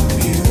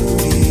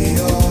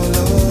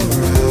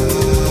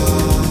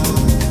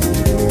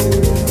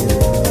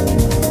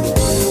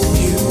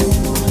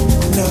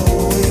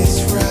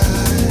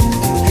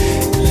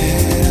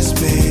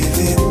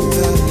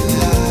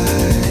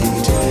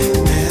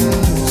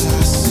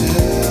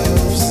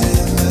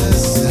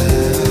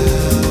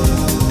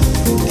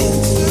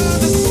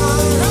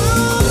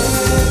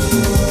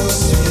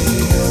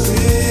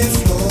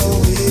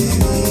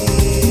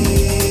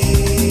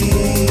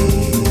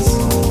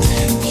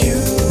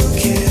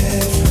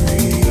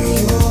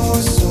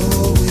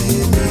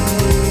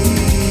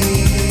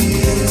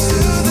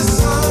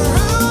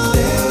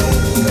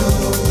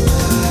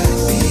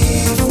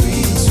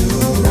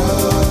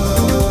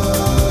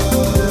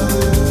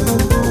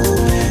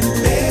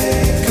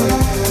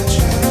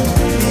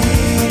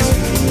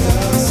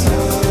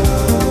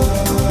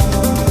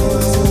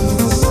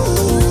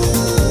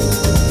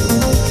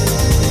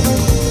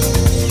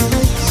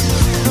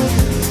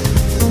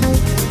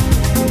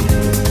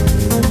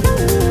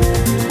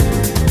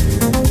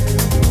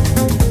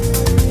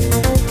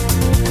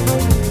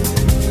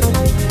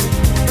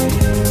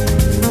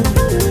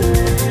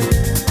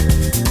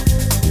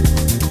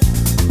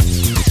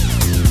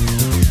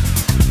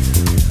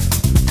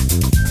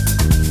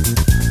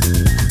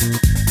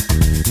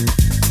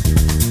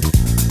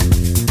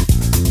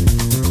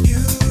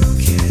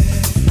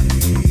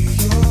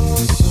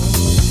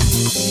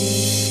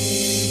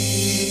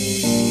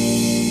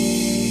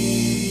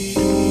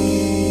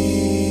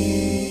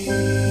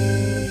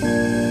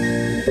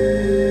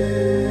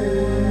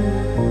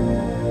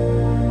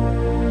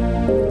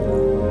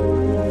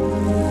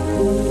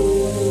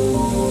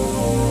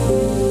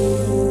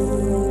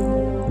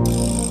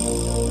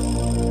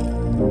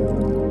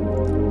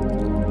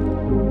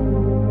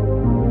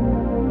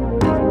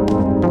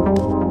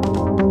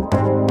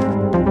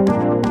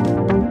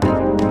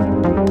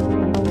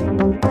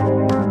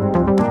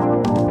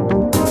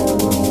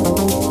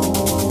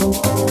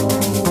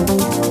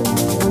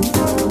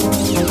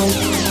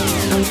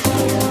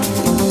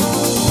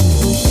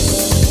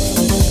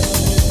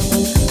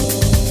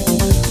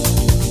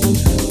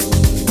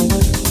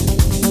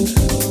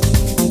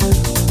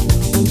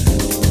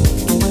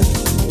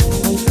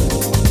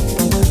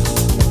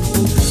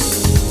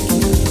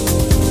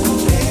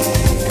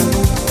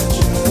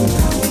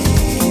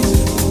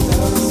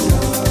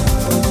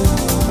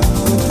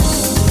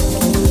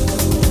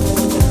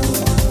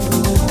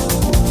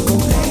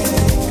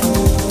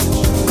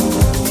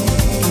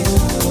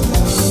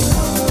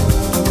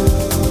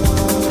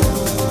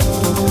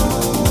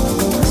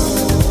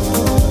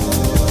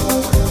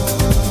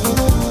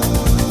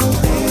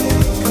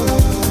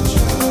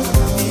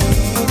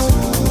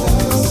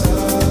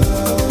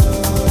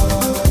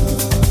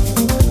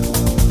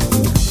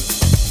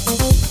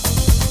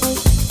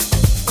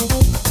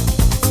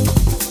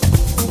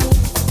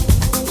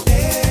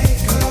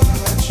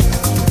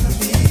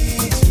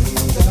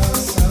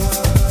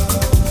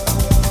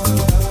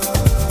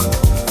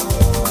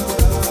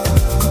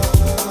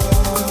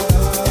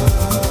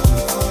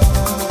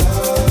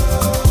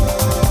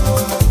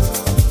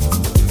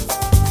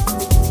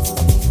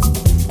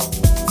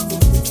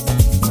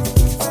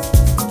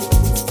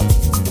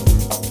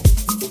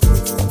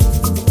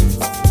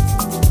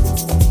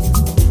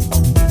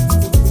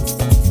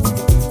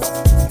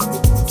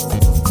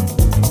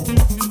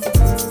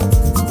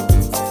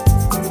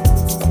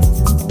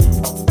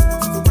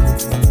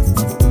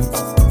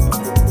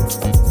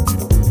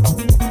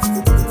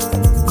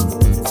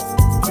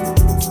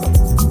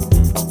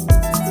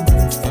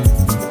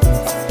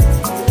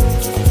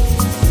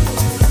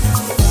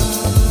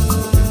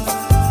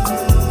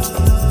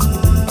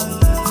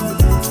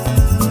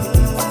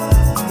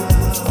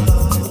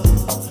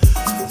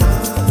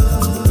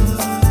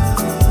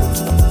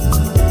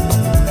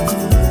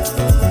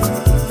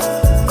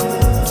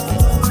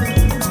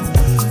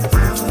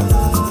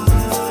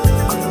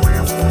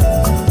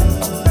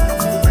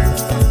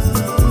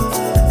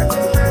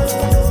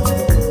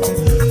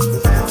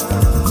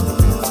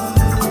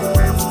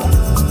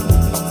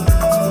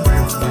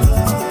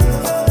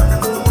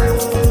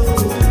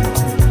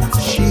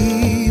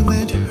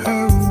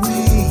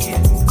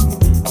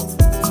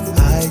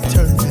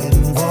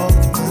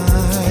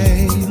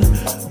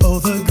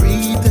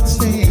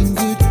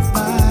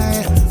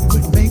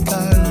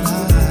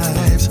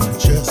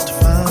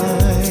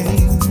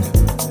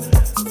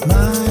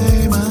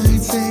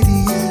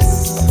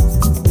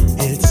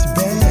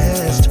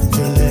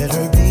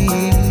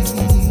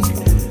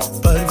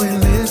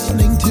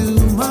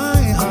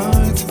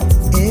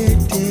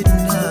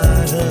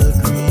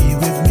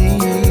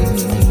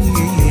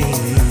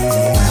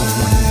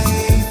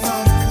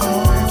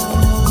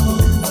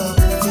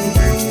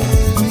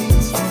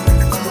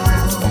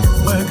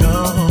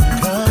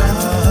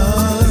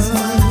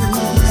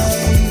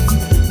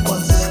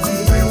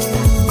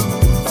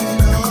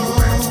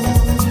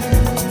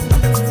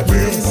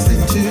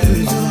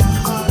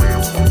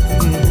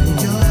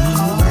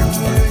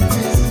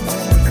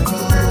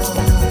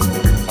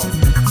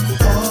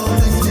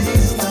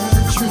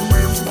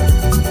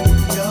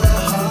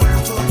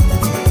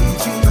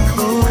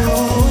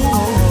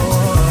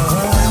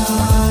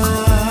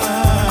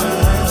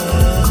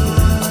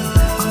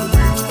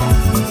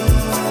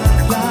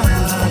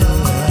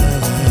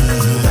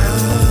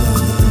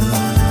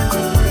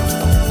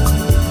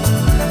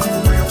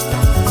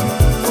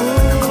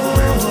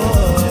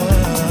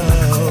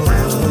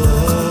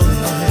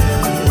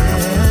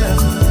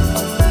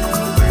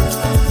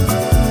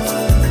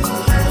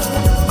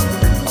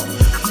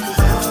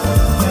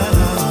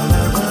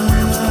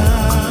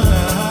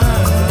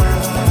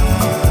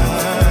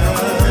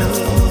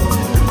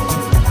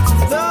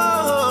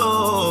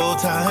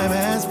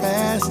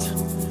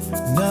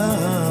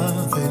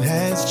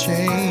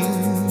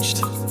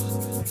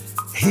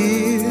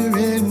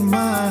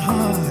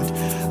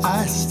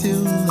I still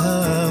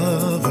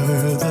love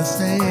her the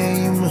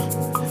same.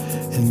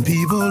 And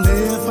people,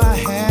 if I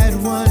had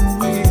one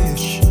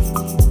wish,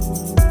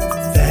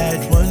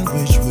 that one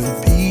wish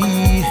would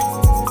be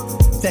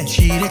that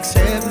she'd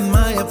accept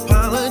my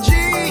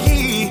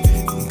apology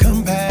and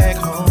come back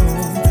home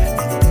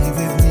and be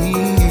with me.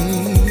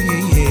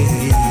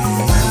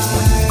 I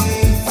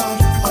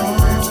thought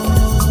all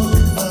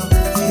the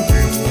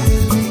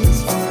feelings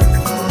were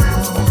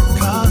gone,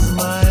 'cause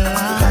my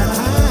life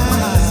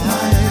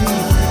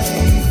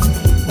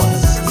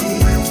was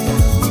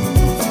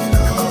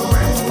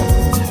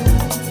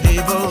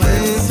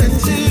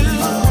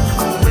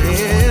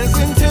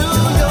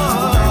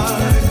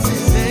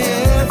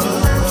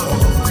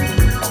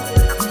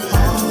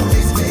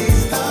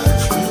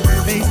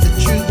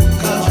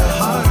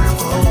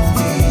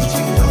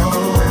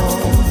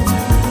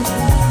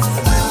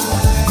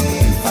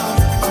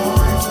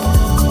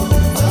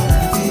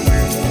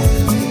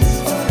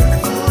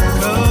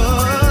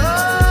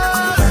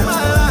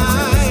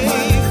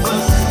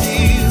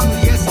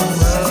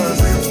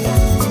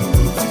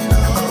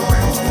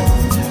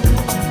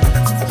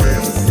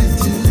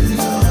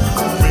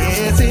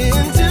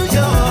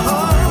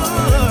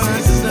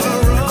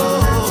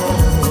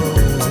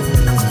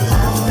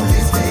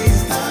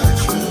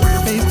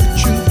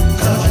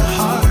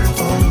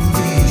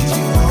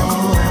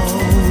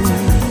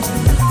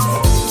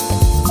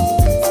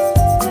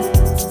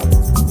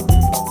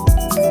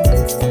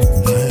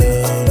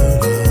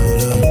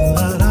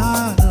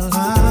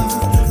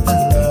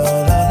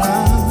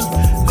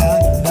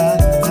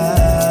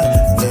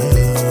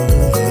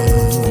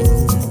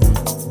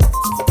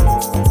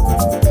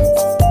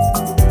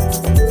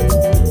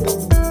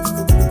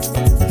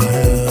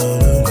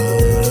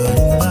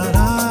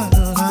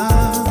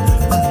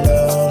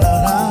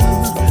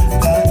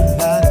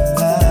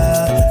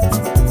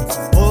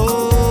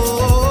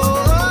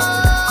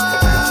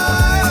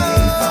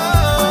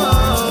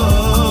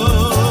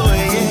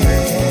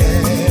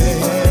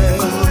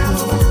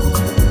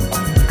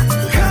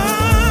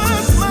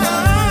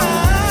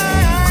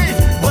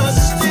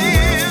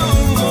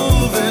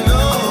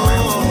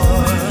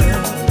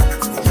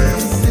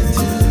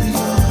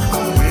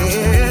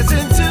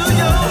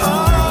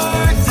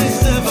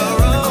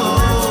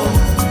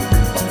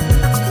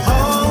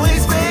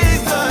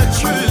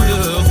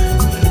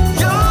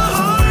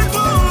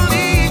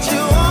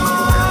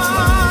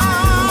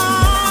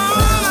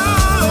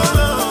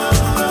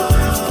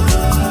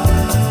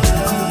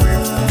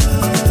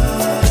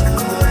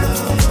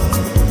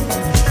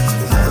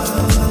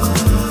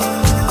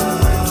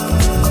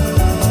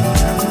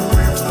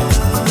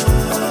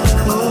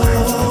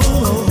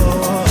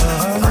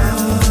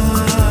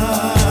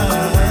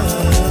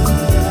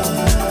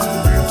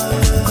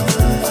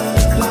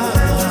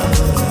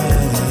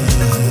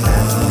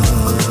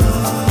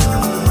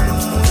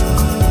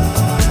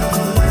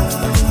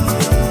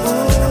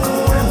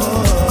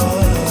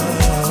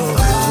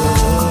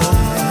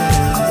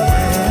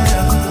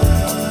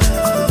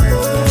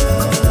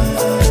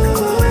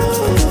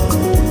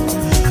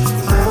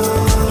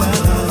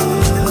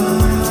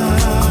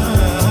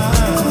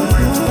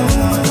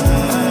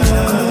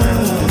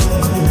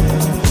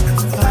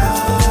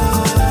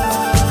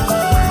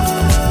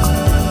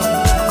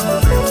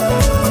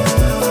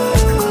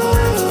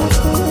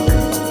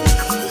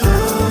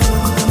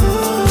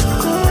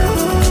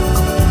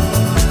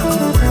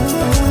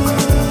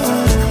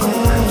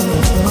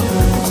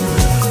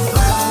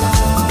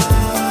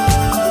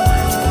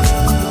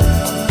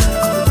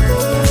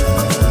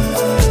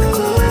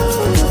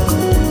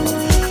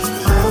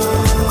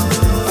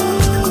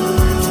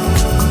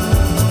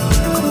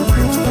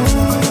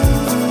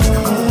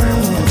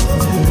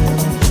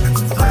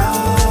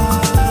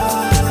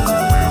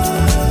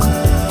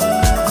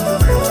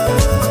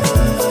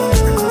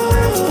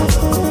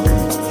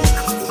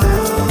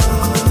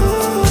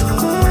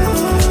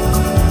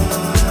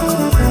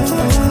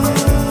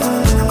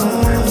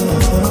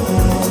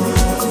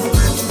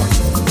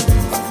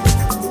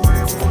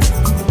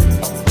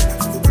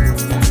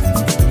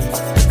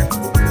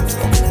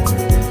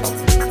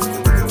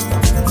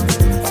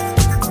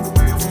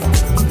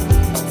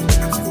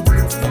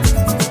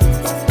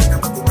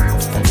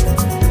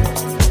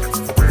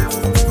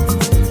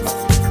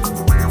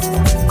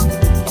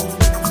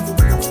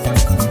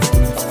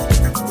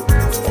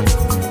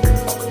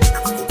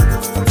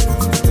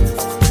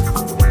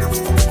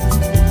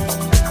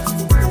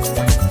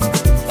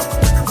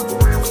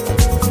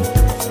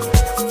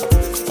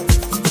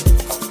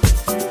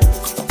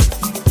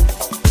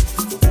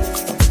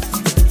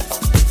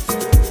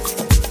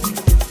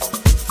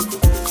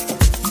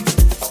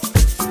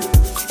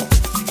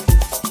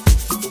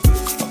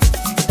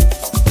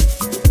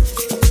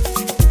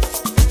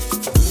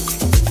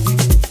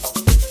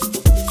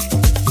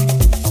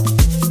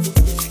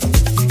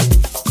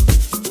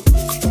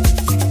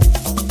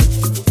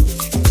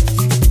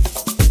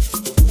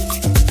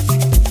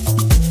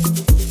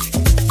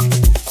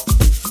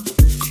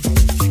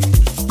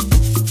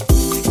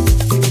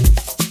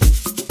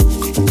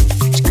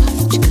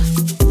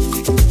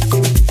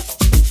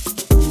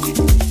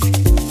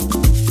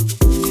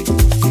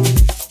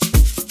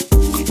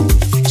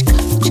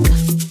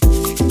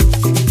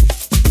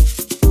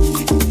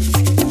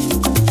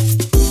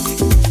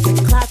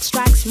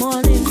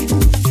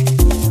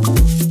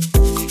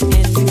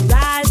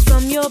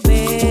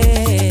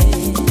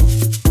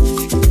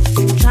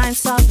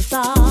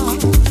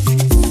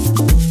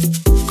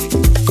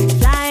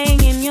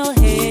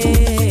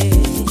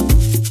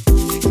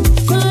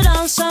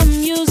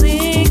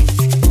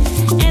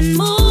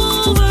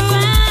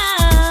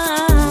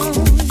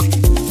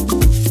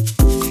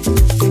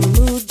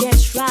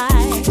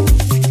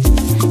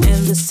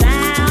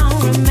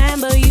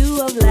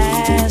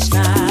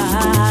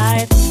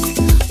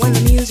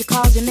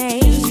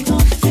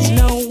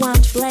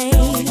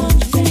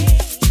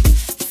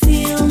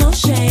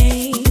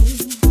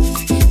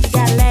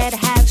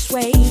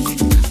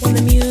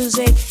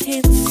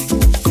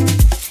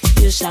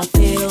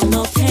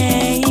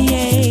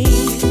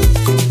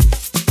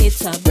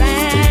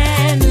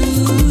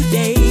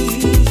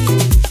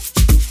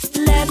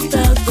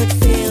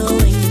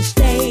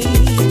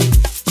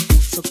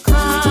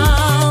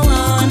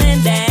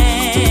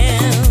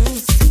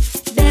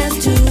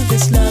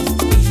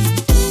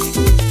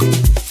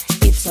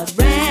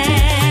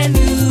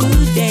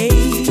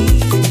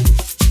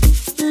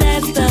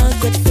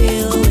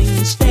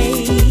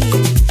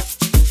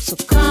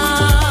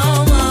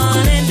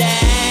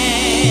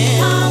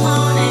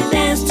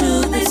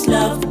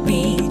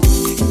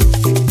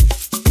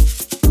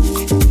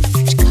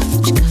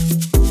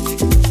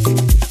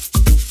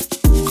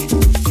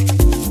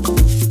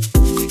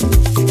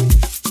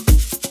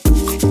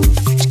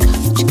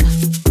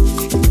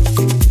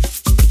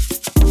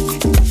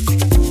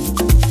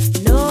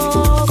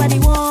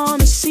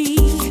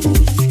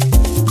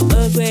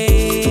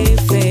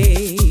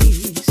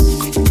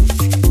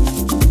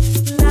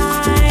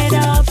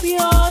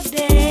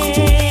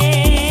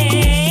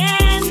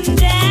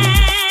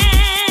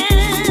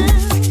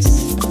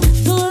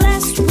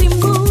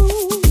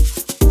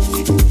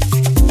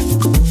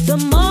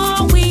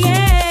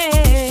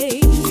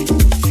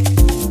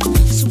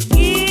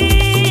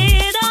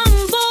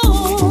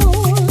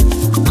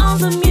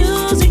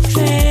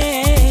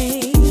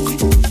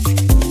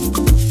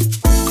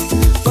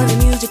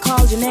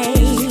calls your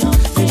name,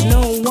 there's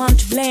no one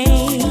to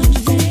blame.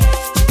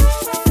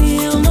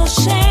 Feel no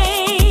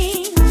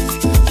shame.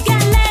 You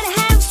gotta let it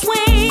have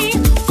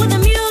swing. When the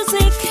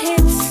music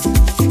hits,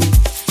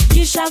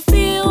 you shall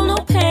feel no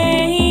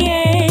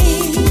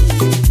pain.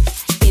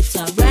 It's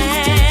a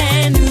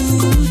brand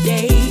new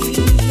day.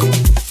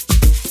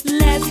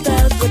 Let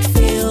the good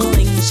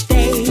feeling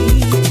stay.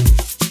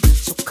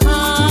 So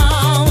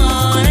come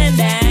on and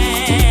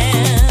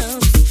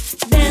dance.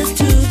 Dance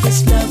to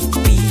this love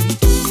beat.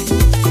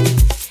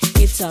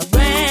 It's a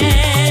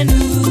brand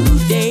new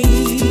day.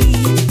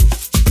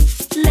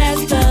 Let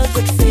the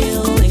good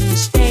feeling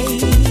stay.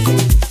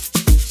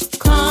 So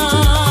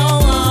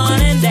come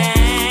on and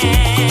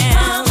dance.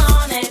 Come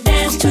on and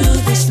dance to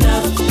this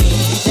love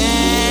beat.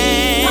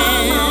 Dance.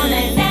 Come on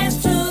and dance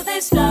to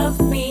this love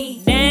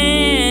beat.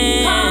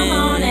 Dance. Come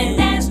on and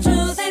dance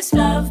to this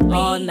love beat.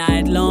 All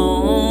night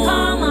long.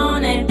 Come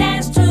on and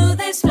dance to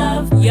this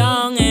love beat.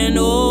 Young and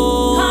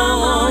old.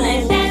 Come on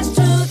and dance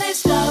to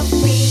this love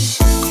beat.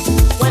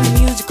 When the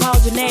music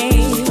calls your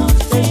name,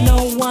 there's no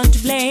one to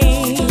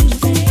blame.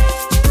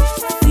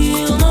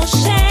 Feel no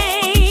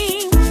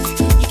shame.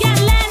 You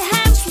gotta let it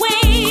have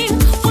swing.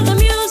 When the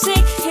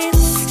music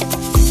hits,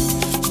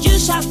 you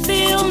shall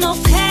feel no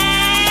pain.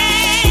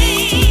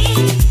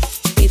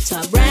 It's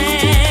a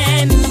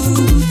brand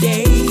new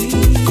day.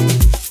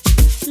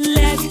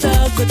 Let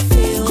the good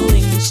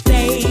feeling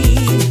stay.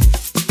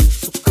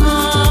 So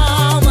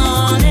come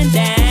on and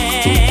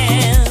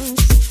dance.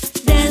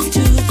 Dance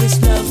to this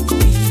love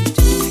beat.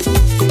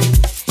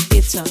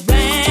 It's a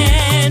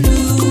brand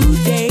new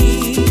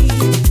day.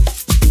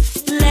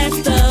 Let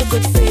the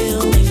good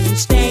feeling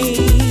stay.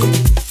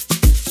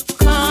 So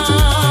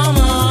come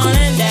on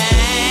and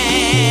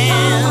dance.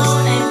 Come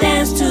on and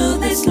dance to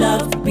this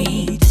love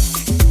beat.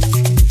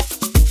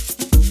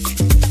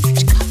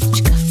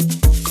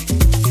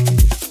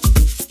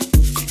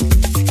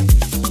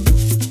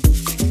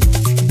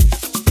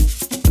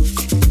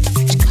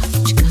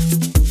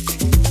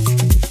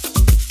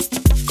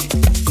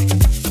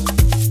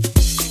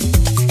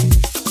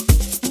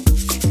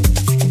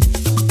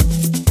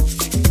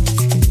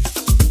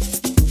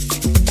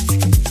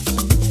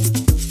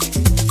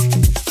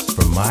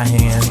 From my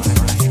hand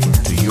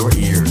to your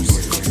ears,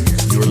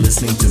 you're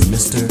listening to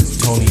Mr.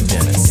 Tony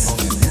Dennis.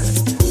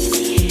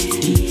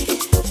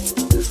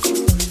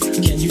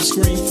 Can you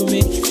scream for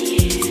me?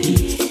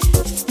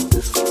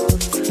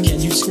 Can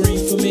you scream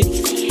for me?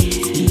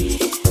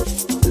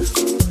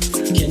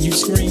 Can you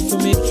scream for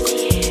me?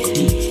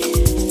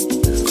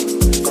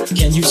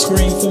 Can you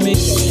scream for me?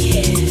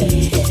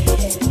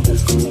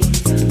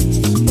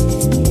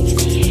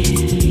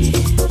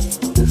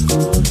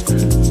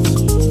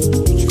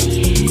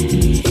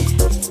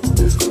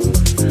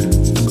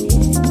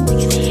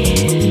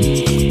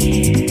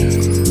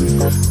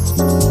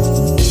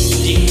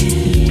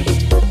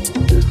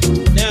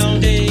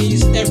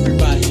 Nowadays,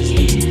 everybody's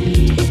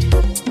deep.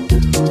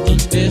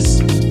 Deep this,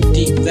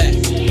 deep that.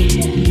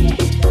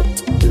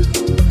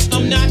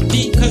 I'm not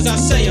deep cause I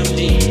say I'm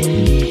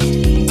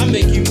deep. I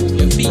make you move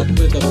your feet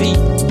with a beat.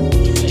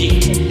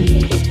 Deep.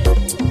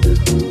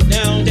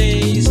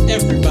 Nowadays,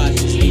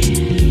 everybody's deep.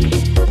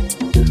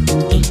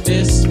 Deep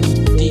this,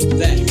 deep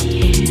that.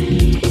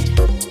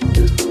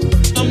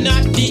 I'm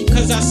not deep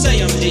cause I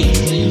say I'm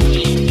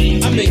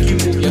deep. I make you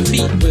move your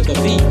feet with a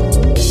beat.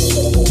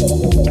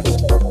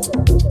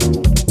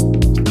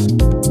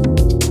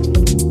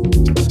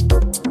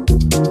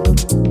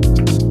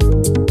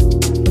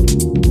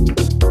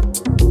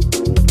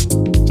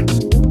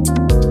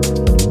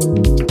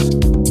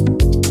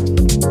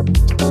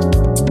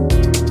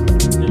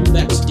 Now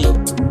that's deep.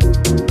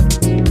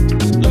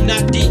 I'm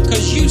not deep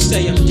cause you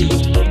say I'm deep.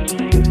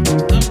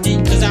 I'm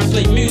deep cause I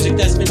play music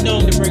that's been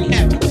known to bring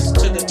happiness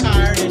to the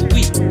tired and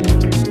weak.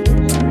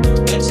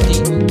 That's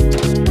deep.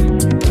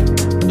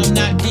 I'm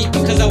not deep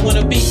because I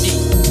wanna be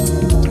deep.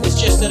 It's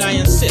just that I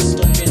insist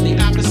on being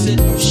the opposite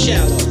of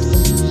shallow.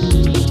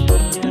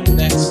 Now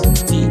that's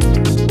deep.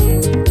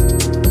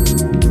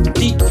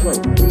 Deep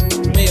throat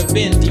may have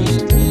been deep.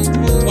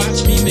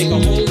 Watch me make a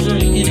whole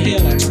room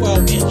inhale a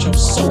 12-inch of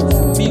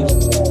soulful music.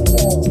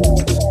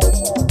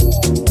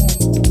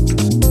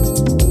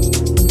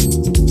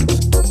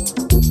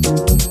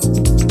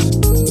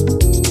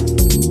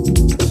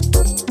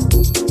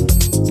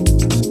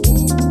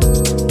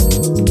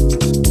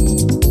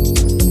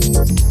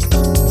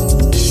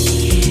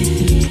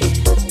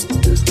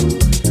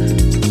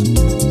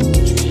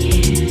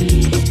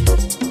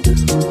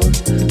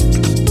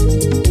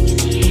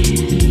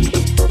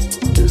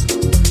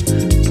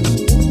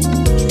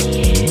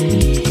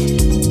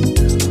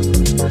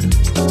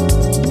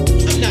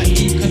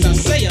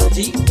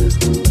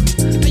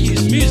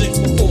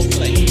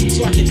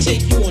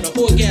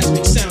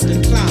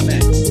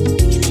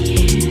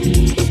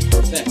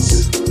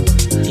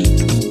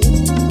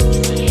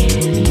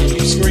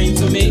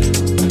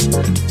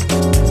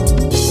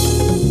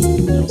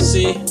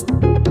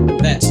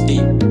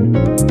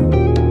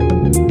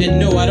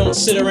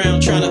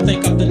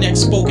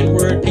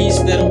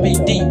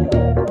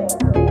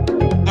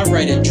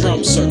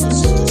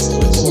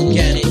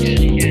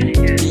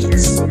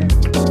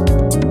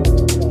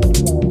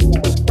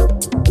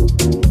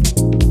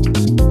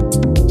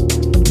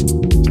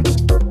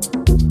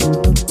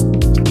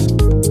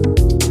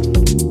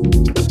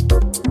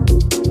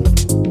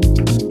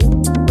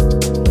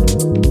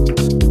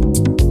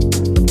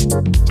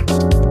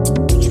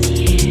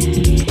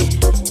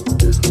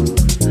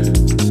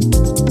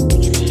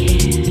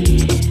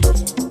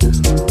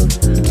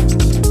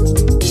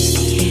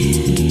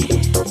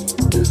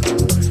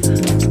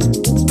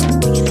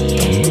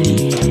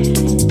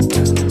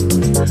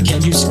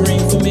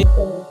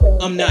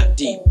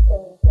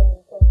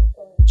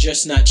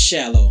 just not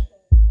shallow.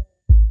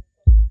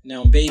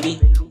 Now,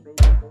 baby,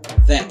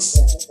 that's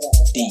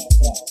deep.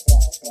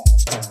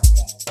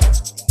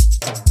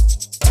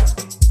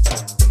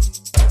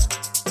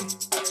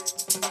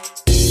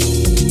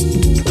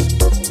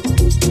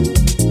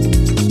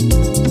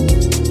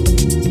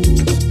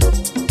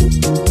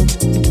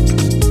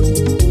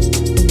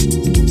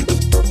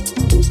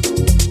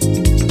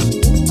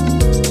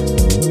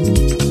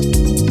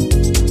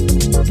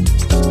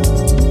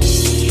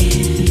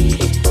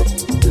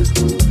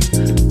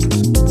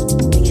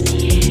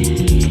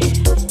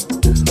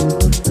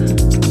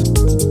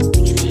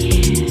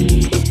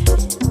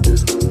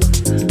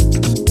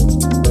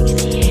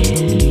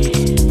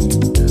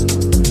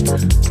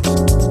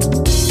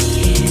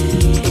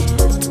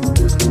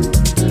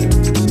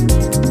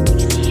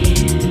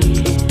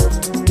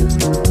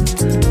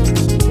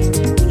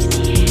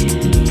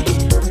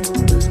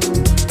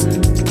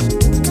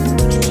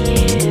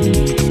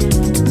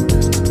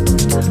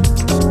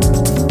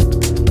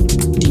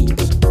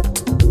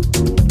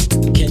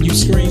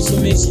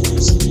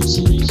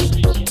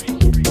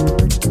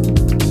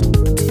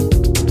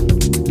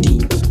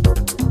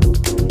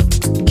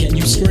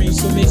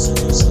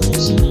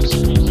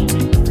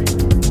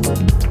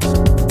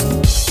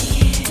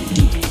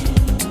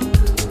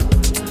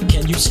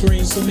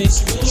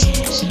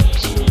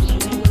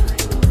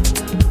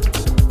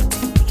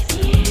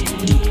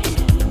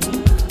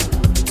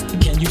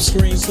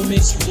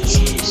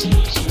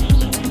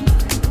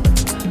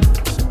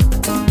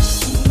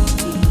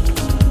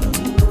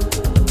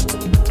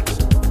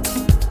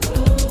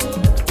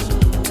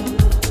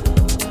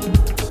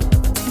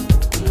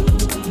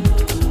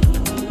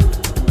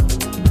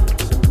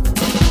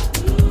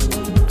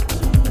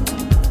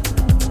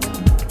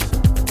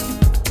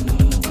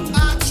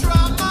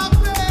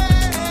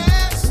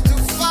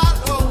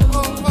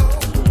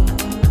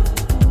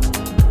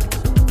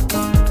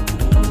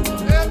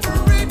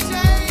 Every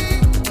day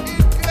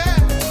it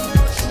gets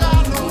more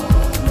shallow.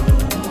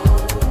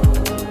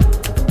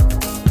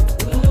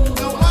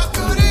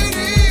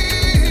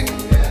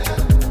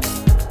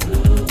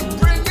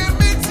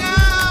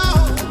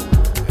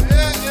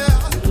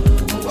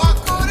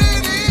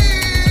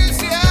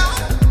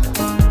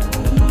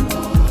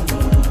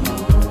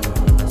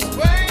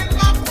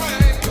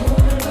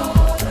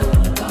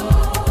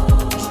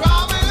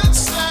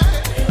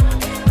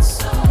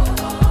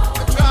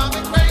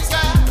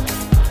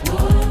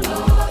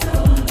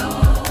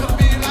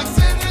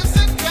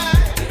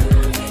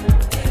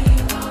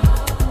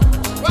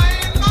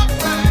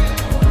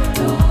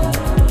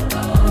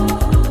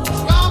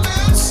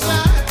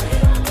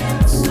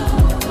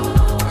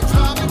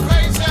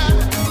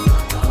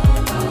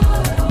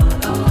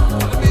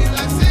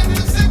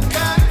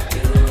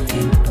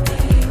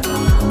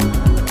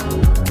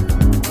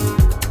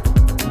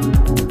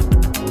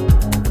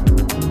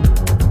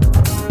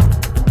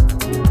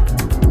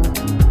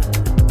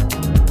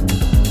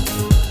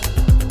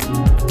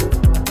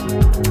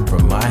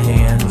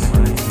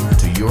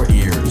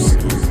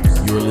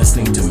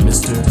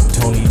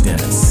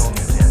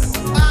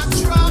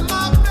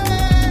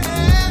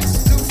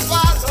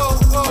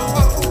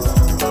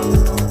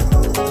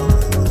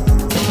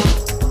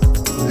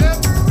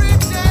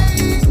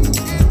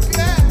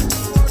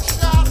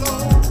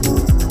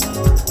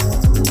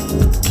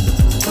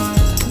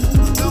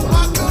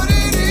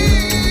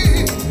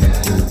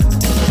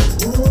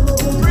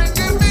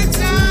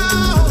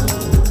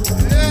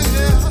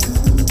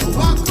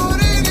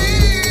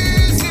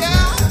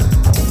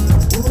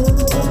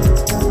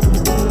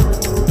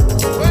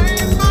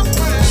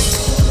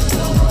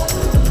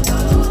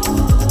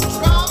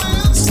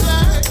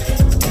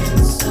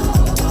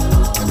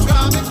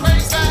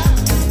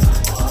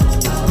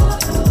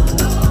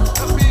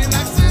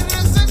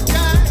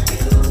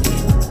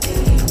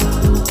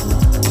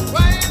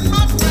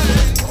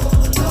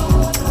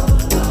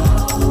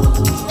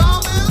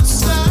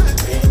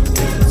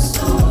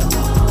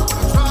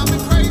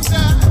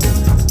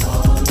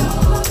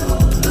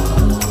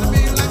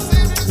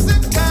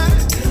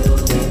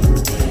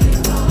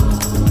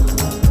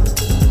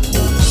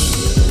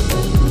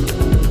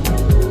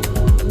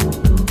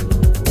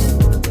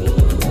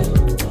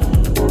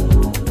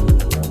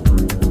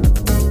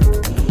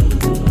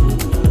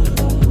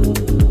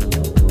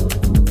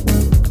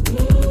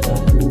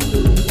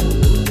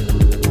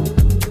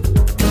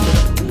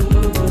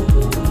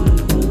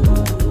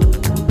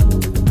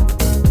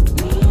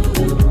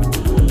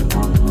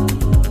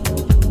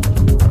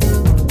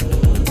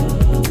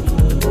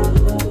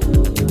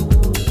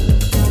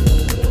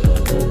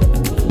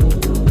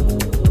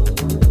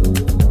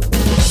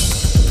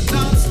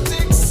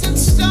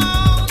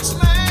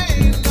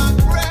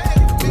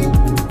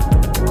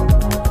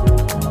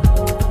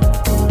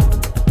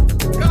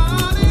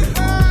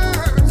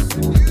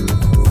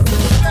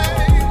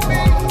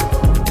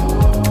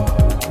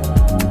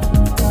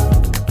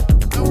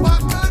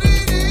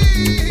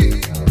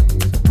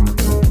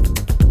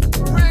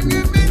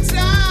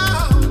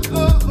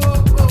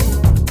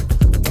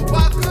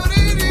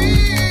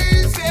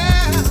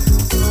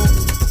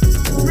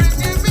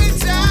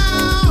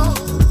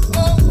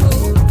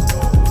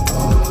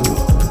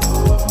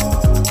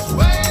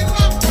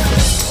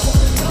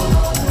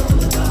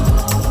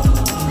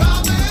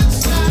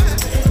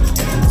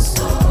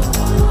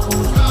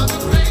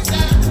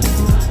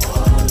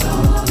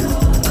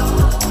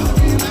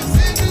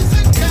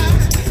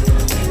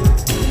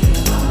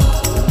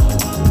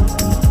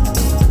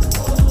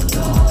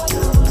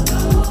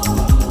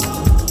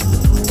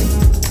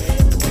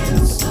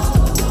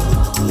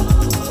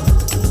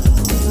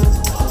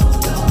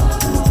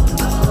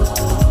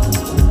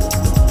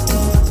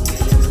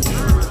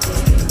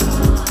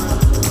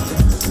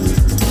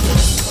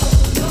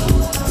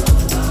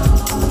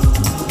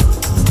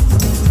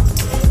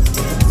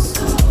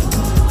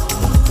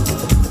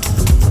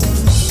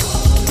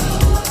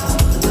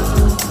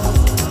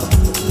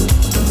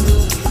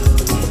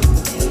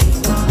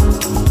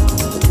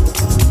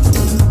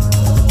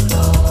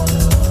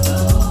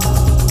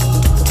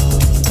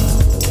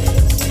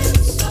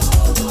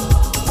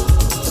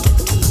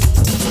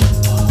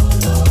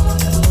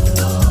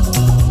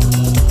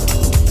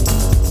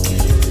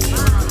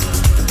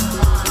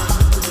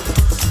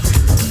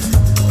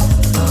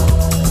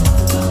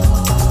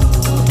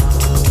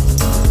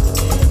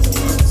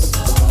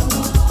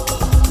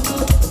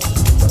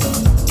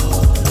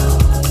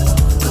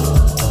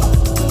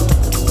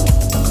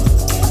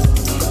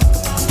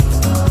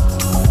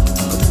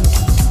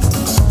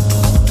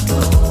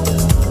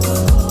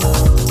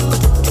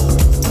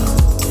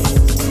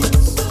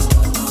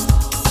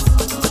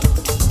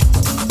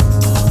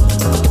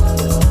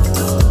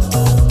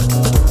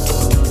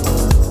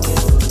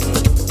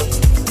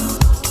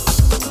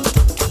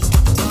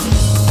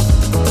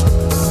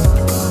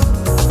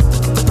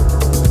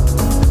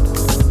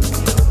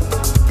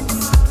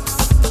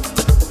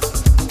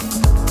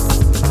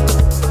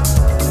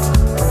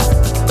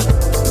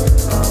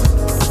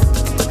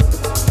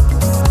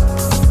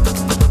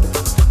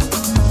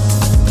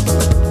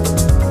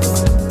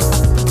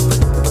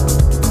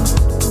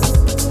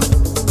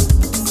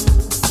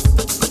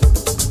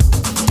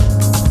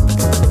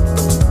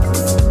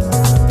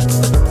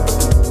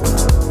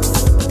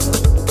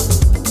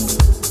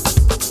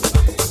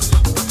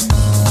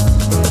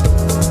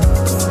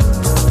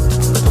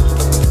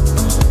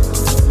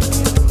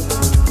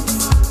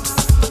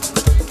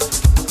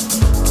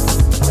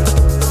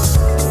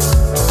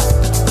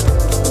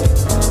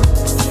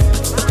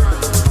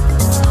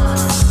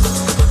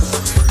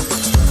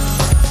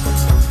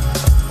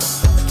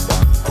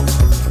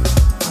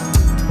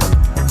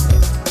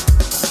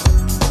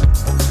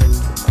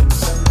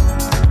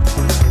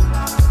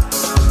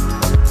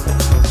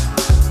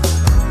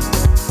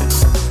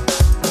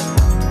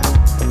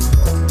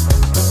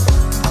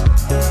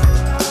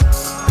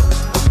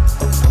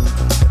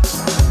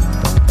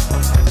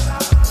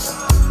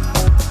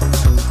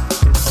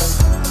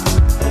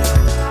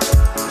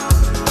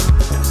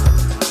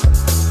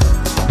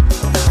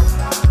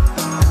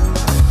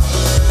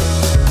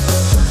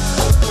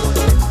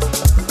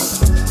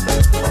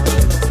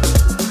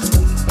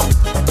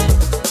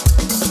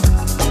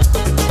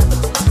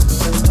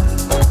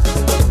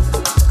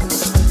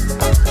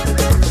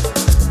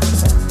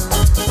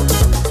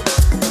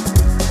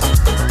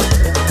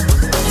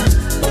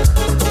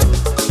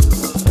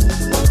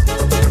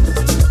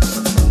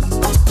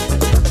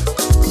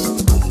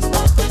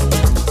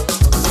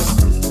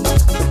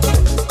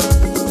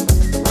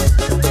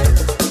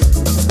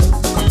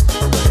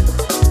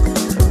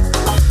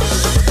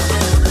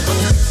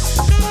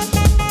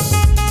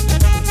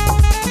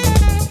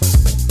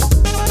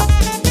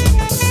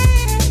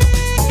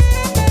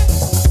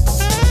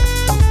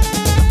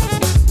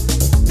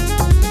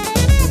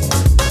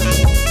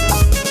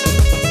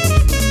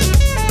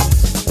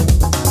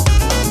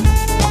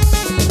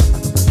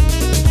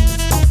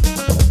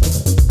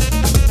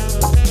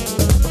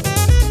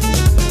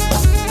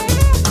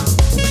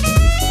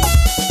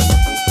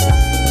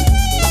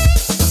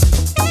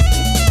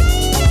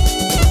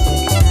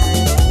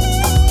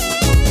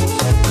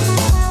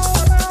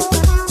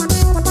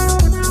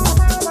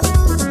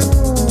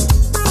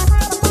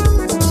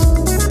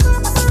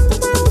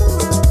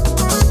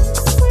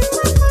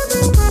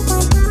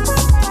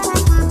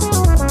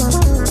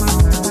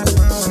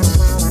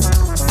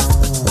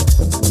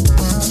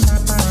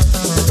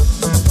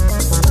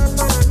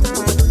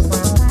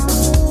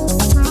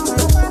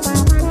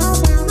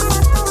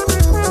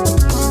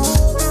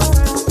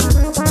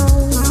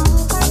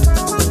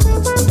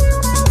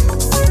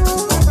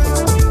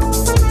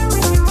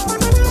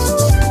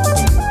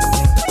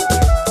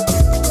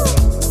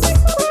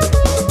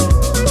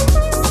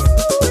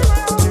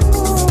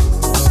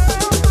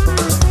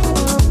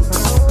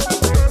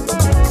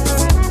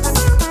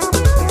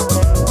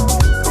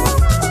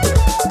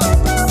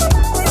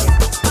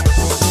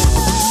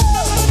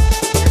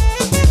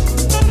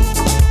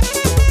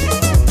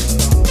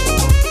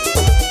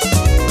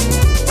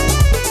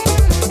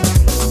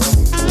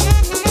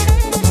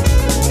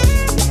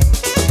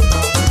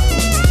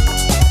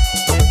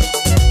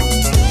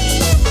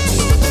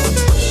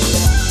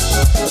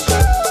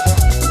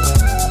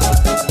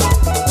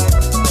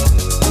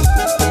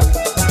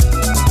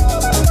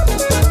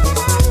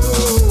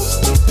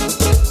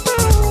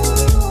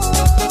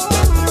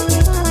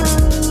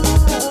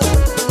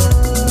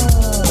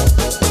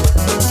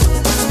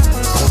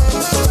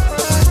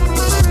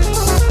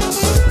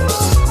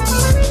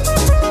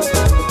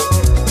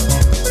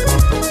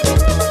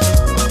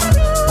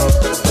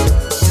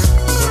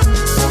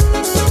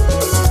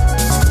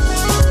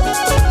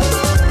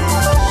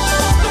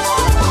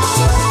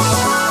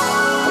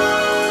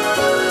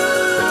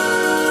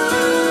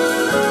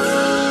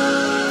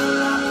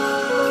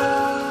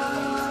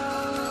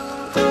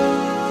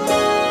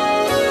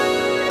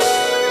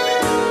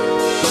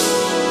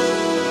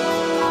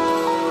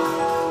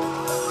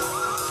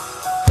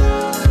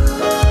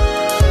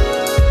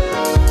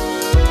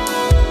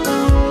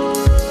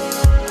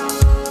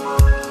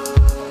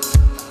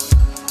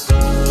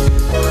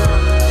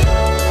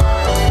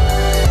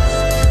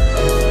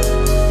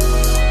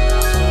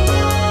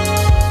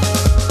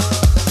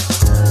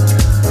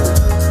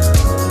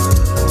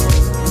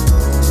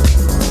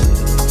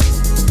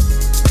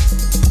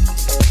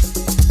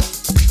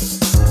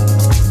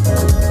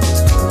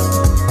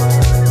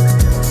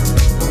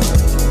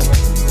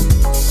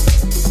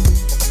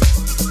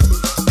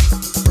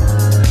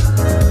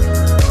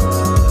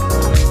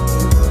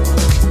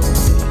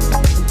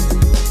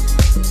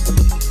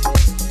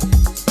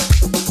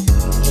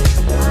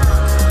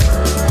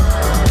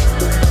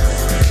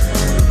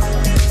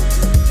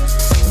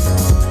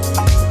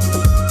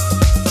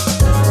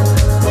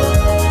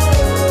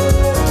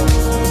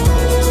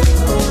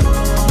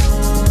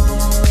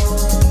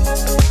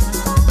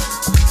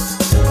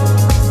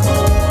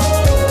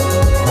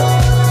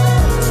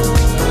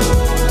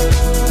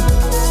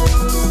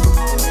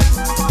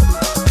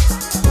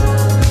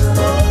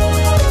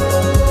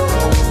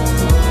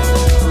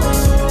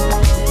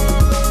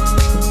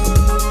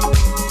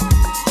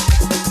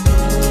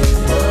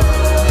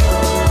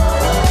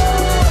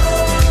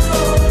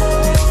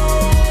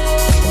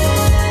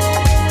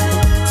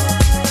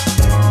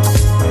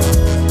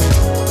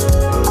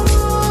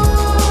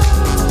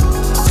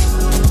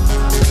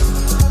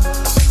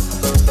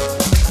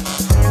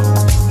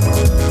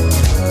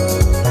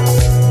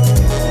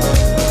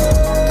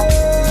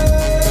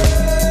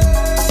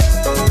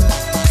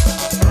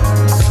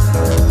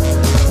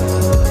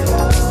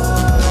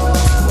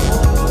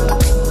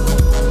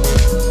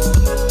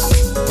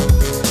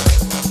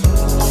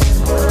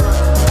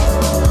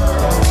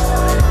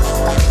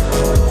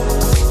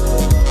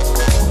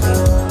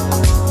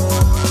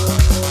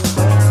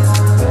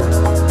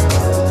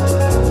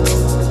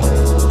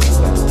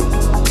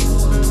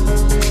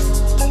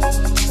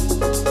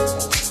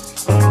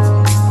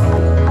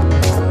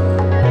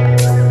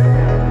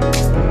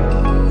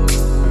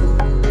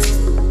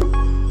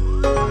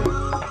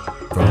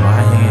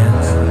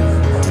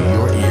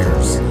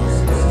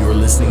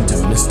 listening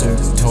to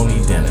Mr.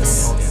 Tony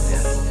Dennis.